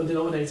were the common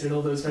denominator in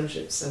all those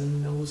friendships,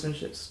 and all those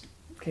friendships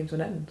came to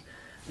an end.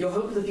 Your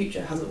hope for the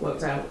future hasn't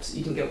worked out.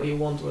 You didn't get what you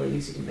want, or at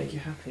least it didn't make you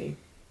happy.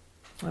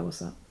 Why was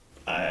that?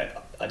 I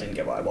didn't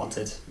get what I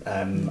wanted.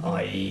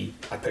 I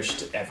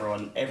pushed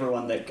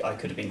everyone that I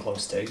could have been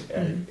close to,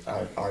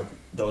 are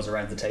those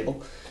around the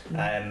table,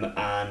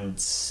 and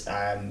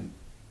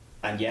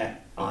yeah,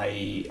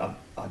 I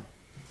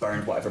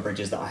burned whatever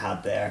bridges that I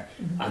had there,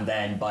 and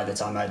then by the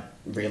time I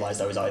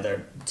realised I was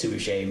either too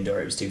ashamed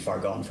or it was too far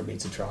gone for me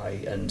to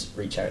try and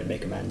reach out and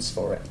make amends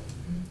for it.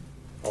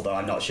 Although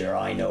I'm not sure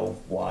I know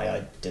why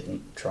I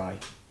didn't try.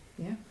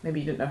 Yeah, maybe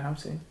you didn't know how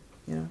to,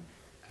 you know.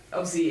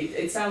 Obviously,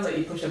 it sounds like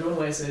you pushed everyone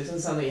away, so it doesn't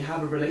sound like you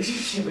have a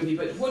relationship with you,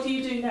 but what do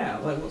you do now?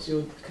 Like, what's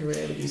your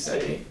career, would you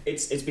say?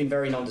 It's been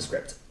very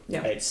nondescript.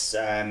 Yeah. It's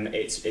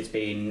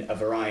been a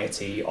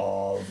variety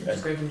of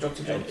just going from job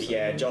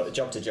to job.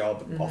 Job to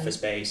job, office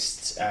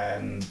based,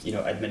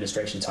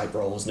 administration type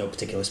roles, no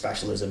particular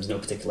specialisms, no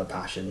particular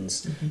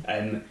passions.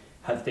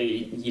 Have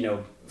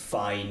been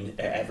fine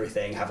at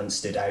everything, haven't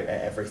stood out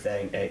at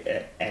everything,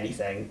 at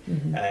anything.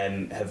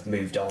 Have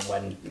moved on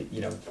when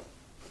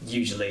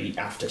usually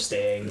after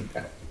staying.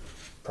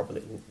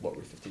 Probably, what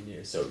were 15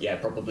 years? So yeah,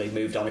 probably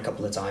moved on a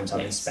couple of times,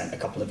 having spent a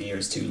couple of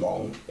years too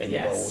long in the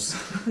roles,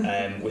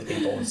 with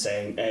people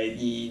saying,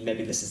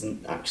 maybe this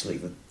isn't actually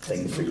the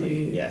thing for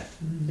you.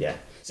 Yeah.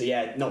 So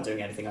yeah, not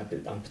doing anything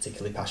I'm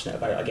particularly passionate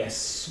about. I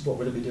guess, what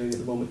would I be doing at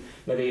the moment?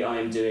 Maybe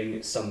I am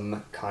doing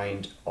some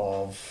kind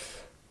of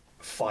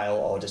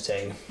file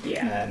auditing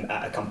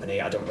at a company.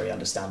 I don't really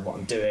understand what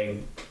I'm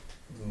doing.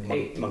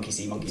 Monkey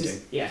see, monkey do.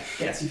 Yeah,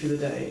 gets you through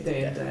the day in,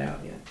 day out,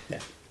 yeah.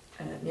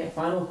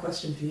 Final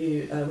question for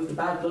you. With the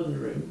bad blood in the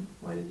room,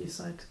 why did you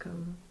decide to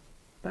come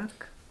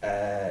back?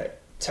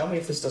 Tell me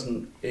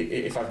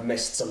if I've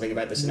missed something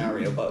about the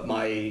scenario, but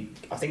I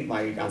think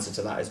my answer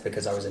to that is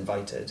because I was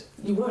invited.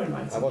 You were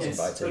invited? I was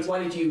invited. But why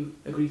did you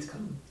agree to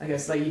come? I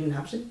guess, you didn't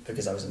have to?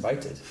 Because I was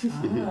invited.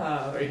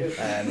 Very good.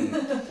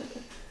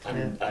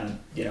 And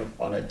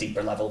on a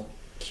deeper level,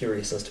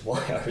 curious as to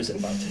why I was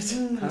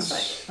invited.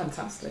 Perfect.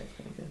 Fantastic.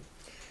 Very good.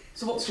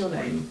 So what's your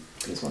name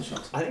for this one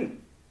shot? I think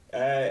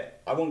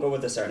I won't go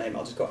with the surname,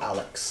 I'll just go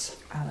Alex.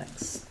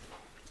 Alex.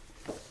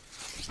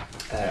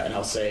 And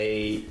I'll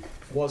say,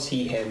 was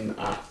he him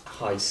at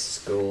high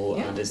school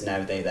and is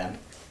now they them?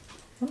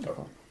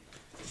 Wonderful.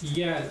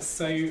 Yeah,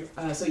 so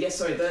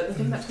the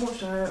thing that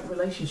torched our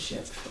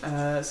relationship,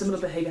 similar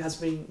behaviour has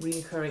been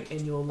reoccurring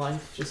in your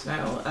life just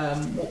now.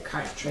 What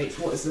character traits,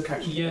 what is the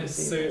character trait? Yeah,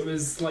 so it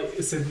was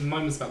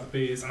mine was about the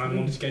booze, and I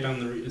wanted to go down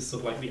the route of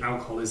sort of the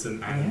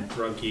alcoholism and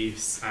drug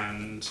use,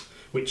 and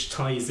which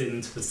ties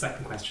into the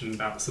second question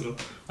about sort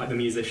of the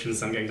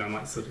musicians. I'm going down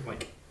obviously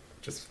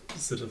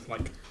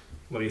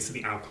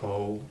the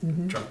alcohol,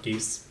 drug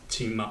use,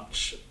 too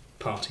much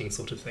partying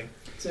sort of thing.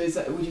 So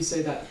would you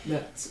say that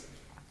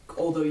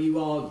although you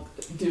are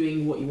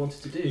doing what you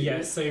wanted to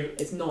do, so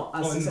it's not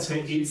as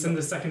successful? It's in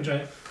the second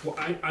genre. Well,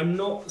 I'm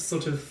not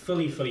sort of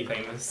fully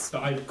famous,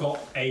 but I've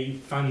got a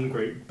fan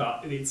group,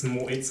 but it's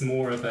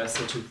more of a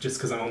sort of, just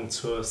because I'm on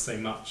tour so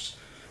much,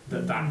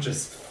 that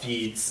just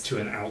feeds to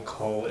an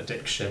alcohol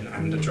addiction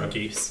and a drug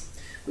use.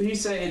 Would you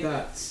say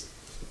that,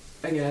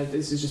 again,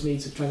 this is just me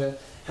trying to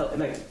help,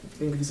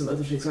 think of some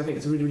other things, I think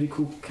it's a really, really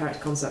cool character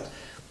concept.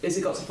 Is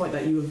it got to the point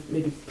that you have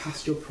maybe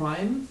past your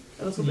prime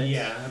a little bit?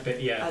 Yeah, a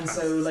bit, yeah. And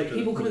so,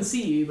 people come and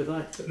see you, but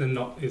they're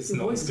not as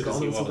good as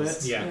he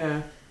was.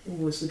 Yeah.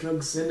 Oh, it's the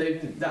drugs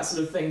and that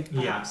sort of thing.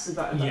 Perhaps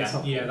that that's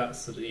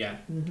sort of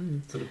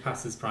sort of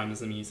past his prime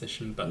as a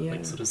musician, but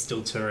sort of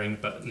still touring,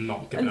 but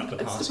not giving up the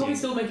party. It's probably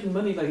still making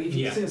money. If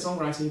you sing a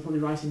songwriter, you're probably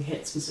writing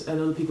hits, and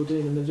other people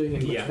doing them, they're doing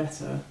it much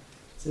better.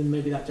 So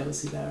maybe that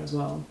jealousy there as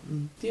well.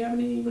 Do you have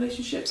any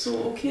relationships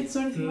or kids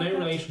or anything? No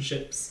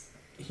relationships.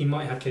 He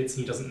might have kids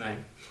and he doesn't know.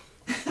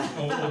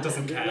 or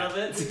doesn't care. Love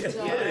it.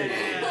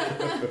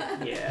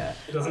 Yeah.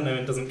 He doesn't know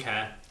and doesn't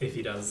care if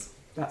he does.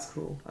 That's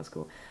cool.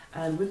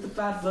 And with the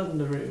bad blood in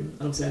the room,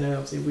 and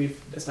obviously we've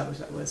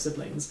established that we're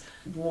siblings,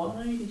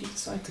 why did you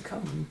decide to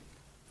come?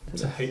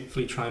 To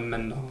hopefully try and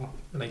mend our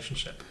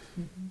relationship.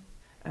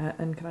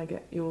 And can I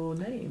get your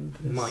name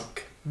for this?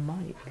 Mike.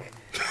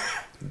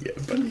 Yeah,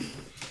 buddy.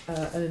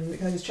 And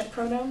can I just check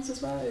pronouns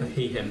as well?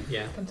 He, him,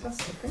 yeah.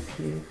 Fantastic, thank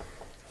you.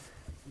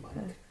 Mike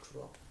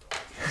drop.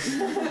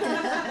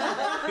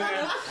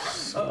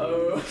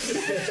 Uh-oh. So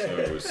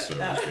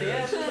That's the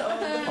end of the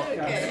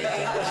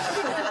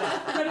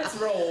podcast. Credits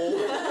roll.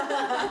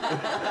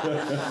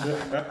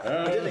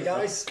 We did it,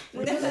 guys.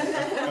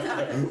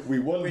 we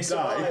won. We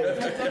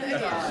survived.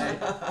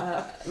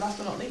 Last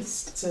but not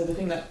least, so the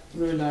thing that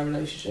ruined our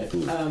relationship,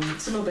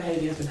 similar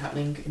behaviour has been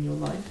happening in your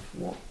life.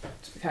 What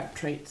character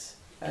traits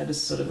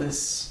does sort of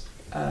this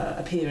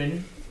appear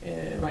in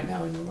right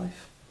now in your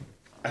life?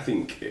 I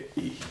think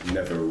he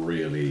never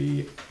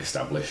really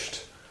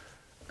established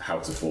how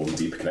to form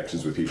deeper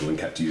connections with people and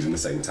kept using the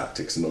same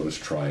tactics in order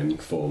to try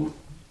and form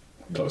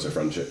closer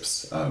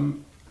friendships,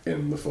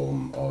 in the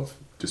form of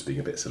just being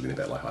a bit silly and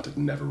a bit lighthearted,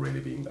 never really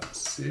being that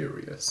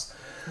serious.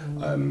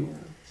 I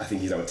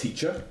think he's now a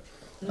teacher.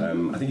 I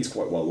think he's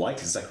quite well liked.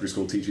 He's a secondary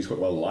school teacher. He's quite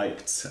well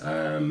liked,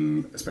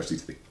 especially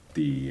to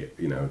the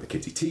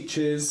kids he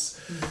teaches.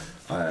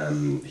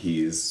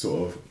 He's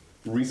sort of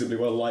reasonably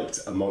well liked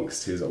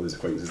amongst all his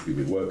acquaintances,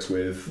 people he works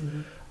with.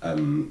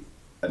 And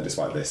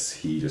despite this,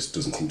 he just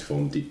doesn't seem to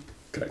form deep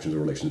connections or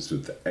relations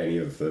with any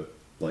of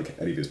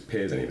his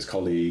peers, any of his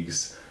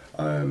colleagues,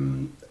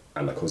 and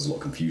that causes a lot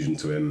of confusion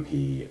to him.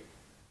 He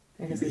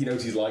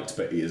knows he's liked,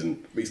 but he's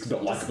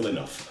not likeable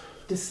enough.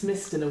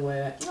 Dismissed in a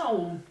way. Like,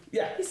 oh,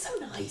 yeah, he's so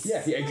nice.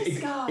 Yeah, nice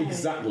guy.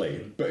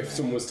 Exactly. But if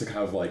someone was to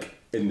have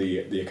in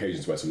the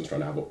occasions where someone's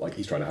trying to have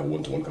he's trying to have a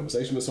one-to-one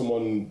conversation with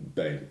someone,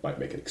 they might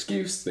make an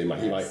excuse.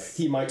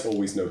 He might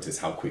always notice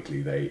how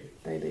quickly they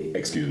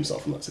excuse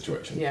themselves from that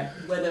situation. Yeah,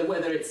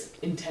 whether it's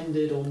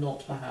intended or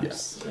not,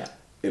 perhaps. Yeah.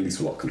 It leads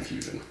to a lot of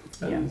confusion,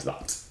 and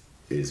that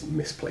is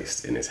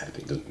misplaced in his head.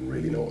 He doesn't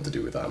really know what to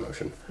do with that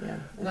emotion. Yeah,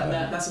 and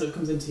that sort of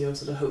comes into your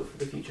sort of hope for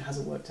the future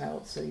hasn't worked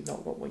out, so you've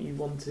not got what you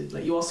wanted.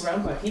 Like, you are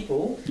surrounded by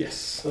people,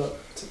 yes, but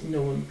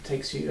no one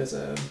takes you as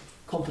a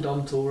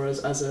confidant or as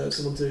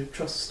someone to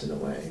trust in a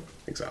way.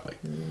 Exactly.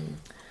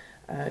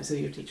 So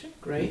you're a teacher,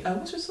 great.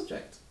 What's your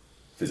subject?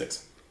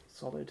 Physics.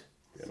 Solid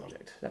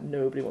subject that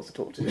nobody wants to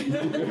talk to.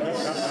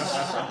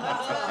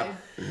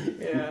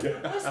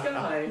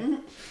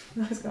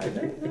 Nice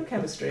guy. No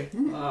chemistry.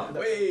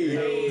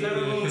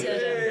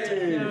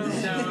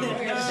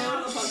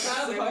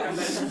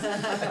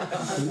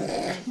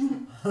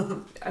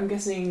 I'm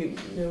guessing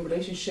no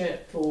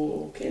relationship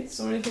or kids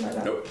or anything like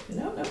that? Nope.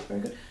 No,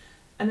 very good.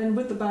 And then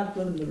with the bad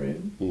blood in the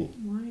room,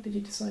 why did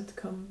you decide to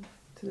come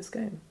to this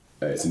game?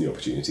 It's a new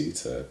opportunity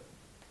to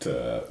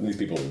these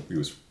people he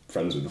was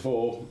friends with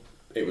before.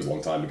 It was a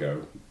long time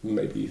ago.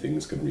 Maybe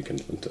things can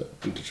rekindle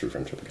into true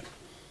friendship again.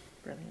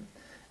 Brilliant.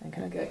 And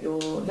can I get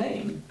your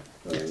name?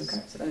 Your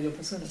character, your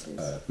persona, please.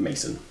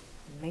 Mason.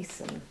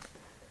 Mason.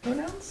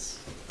 Pronouns?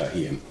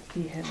 He, him.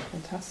 He, him.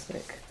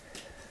 Fantastic.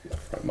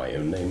 Write my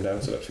own name down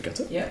so I don't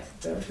forget it. Yeah,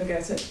 don't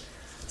forget it.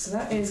 So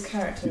that is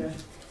character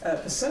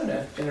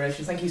persona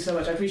generation. Thank you so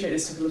much. I appreciate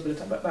this took a little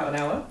bit of time, about an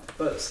hour,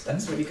 but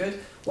that's really good.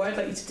 What I'd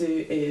like you to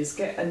do is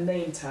get a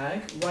name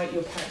tag, write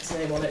your character's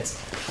name on it.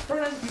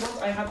 Pronouns if you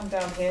want, I have them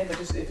down here, but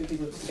just if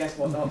people forget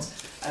or whatnot,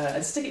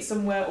 and stick it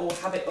somewhere or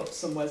have it up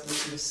somewhere so we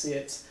can just see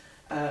it.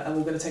 And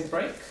we're going to take a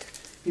break.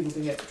 People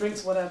can get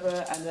drinks,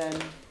 whatever, and then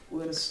we're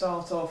going to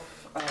start off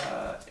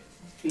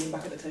being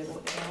back at the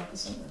table in our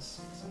personas.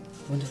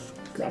 Wonderful.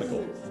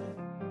 Radical.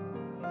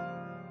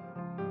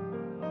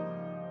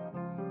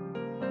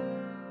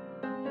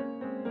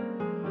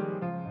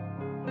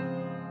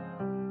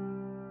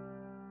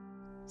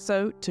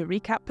 So, to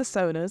recap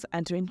personas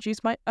and to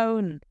introduce my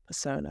own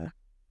persona.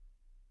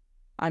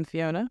 I'm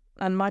Fiona,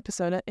 and my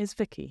persona is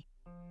Vicky.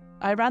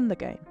 I ran the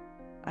game.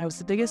 I was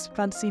the biggest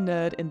fantasy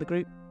nerd in the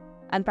group,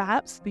 and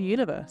perhaps the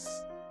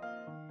universe.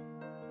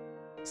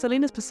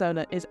 Selena's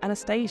persona is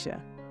Anastasia,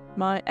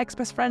 my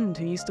ex-best friend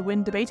who used to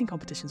win debating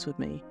competitions with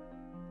me,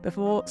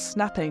 before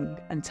snapping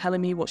and telling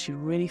me what she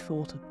really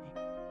thought of me.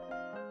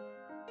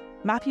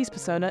 Matthew's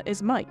persona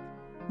is Mike,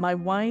 my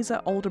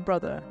wiser older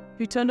brother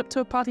who turned up to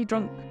a party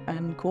drunk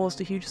and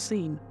caused a huge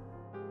scene.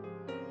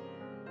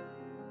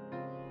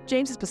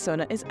 James's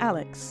persona is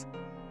Alex,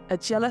 a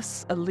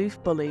jealous,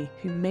 aloof bully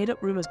who made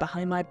up rumours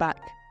behind my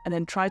back and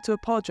then tried to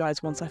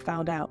apologise once I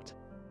found out.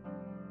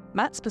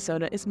 Matt's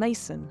persona is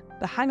Mason,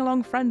 the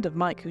hang-along friend of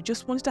Mike who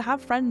just wanted to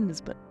have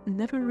friends but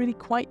never really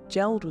quite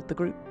gelled with the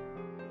group.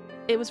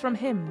 It was from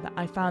him that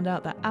I found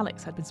out that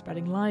Alex had been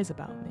spreading lies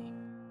about me.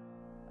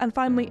 And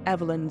finally,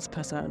 Evelyn's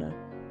persona,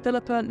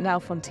 Philippa now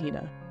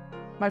Fontina,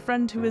 my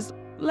friend who is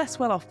less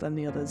well off than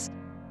the others,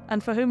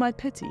 and for whom I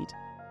pitied.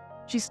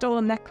 She stole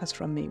a necklace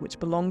from me which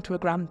belonged to a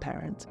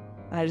grandparent,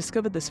 and I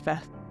discovered this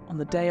theft on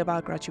the day of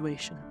our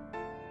graduation.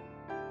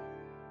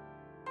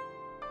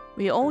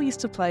 We all used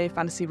to play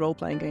fantasy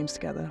role-playing games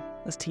together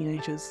as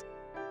teenagers,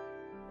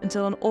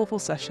 until an awful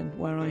session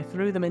where I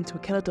threw them into a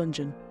killer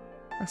dungeon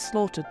and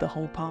slaughtered the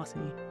whole party.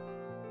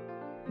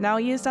 Now,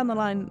 years down the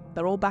line,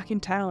 they're all back in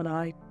town, and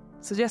I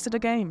suggested a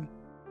game.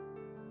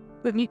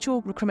 With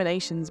mutual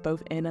recriminations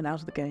both in and out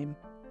of the game,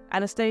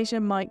 Anastasia,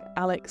 Mike,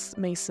 Alex,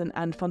 Mason,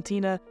 and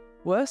Fontina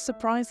were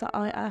surprised that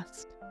I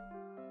asked.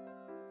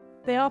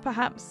 They are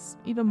perhaps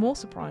even more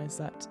surprised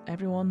that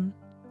everyone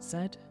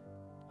said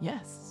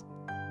yes.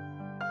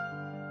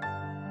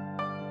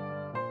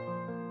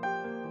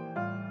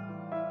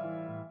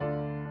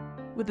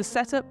 With the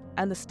setup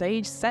and the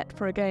stage set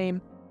for a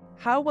game,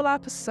 how will our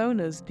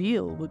personas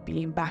deal with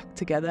being back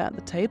together at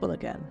the table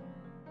again?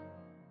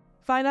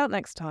 Find out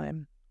next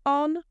time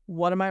on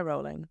What Am I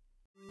Rolling?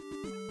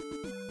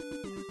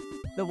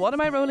 The What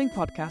Am I Rolling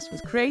podcast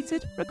was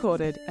created,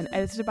 recorded, and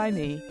edited by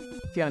me,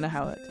 Fiona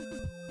Howard.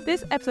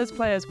 This episode's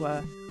players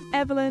were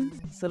Evelyn,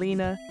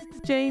 Selena,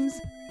 James,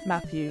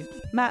 Matthew,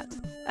 Matt,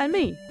 and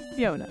me,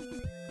 Fiona.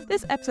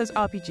 This episode's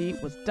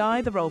RPG was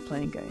Die the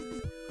Role-Playing Game,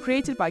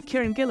 created by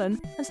Kieran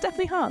Gillen and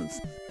Stephanie Hans,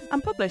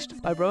 and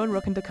published by Rowan,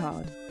 Rook and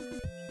Descartes.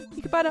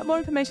 You can find out more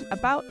information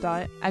about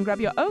Die and grab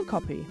your own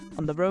copy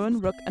on the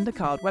Rowan, Rook and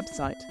Descartes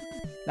website.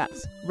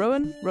 That's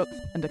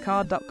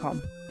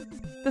rowanrookandescartes.com.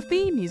 The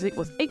theme music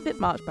was 8-Bit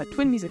March by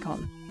Twin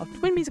Musicon of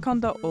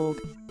twinmusicon.org,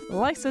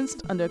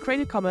 licensed under a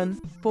Creative Commons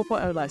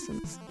 4.0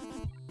 license.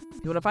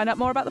 If you want to find out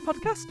more about the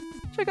podcast,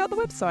 check out the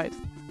website.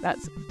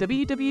 That's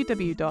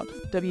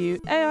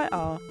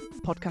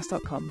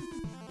www.wairpodcast.com.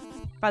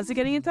 Fancy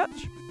getting in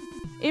touch?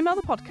 Email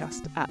the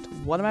podcast at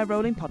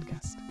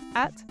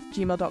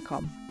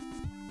whatamirrollingpodcast@gmail.com.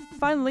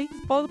 Finally,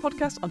 follow the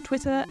podcast on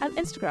Twitter and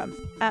Instagram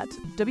at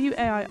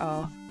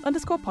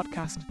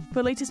WAIR_podcast for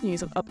the latest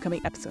news of upcoming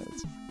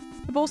episodes.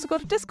 We've also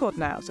got a Discord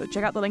now, so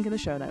check out the link in the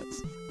show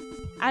notes.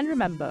 And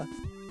remember,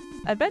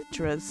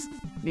 adventurers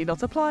need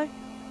not apply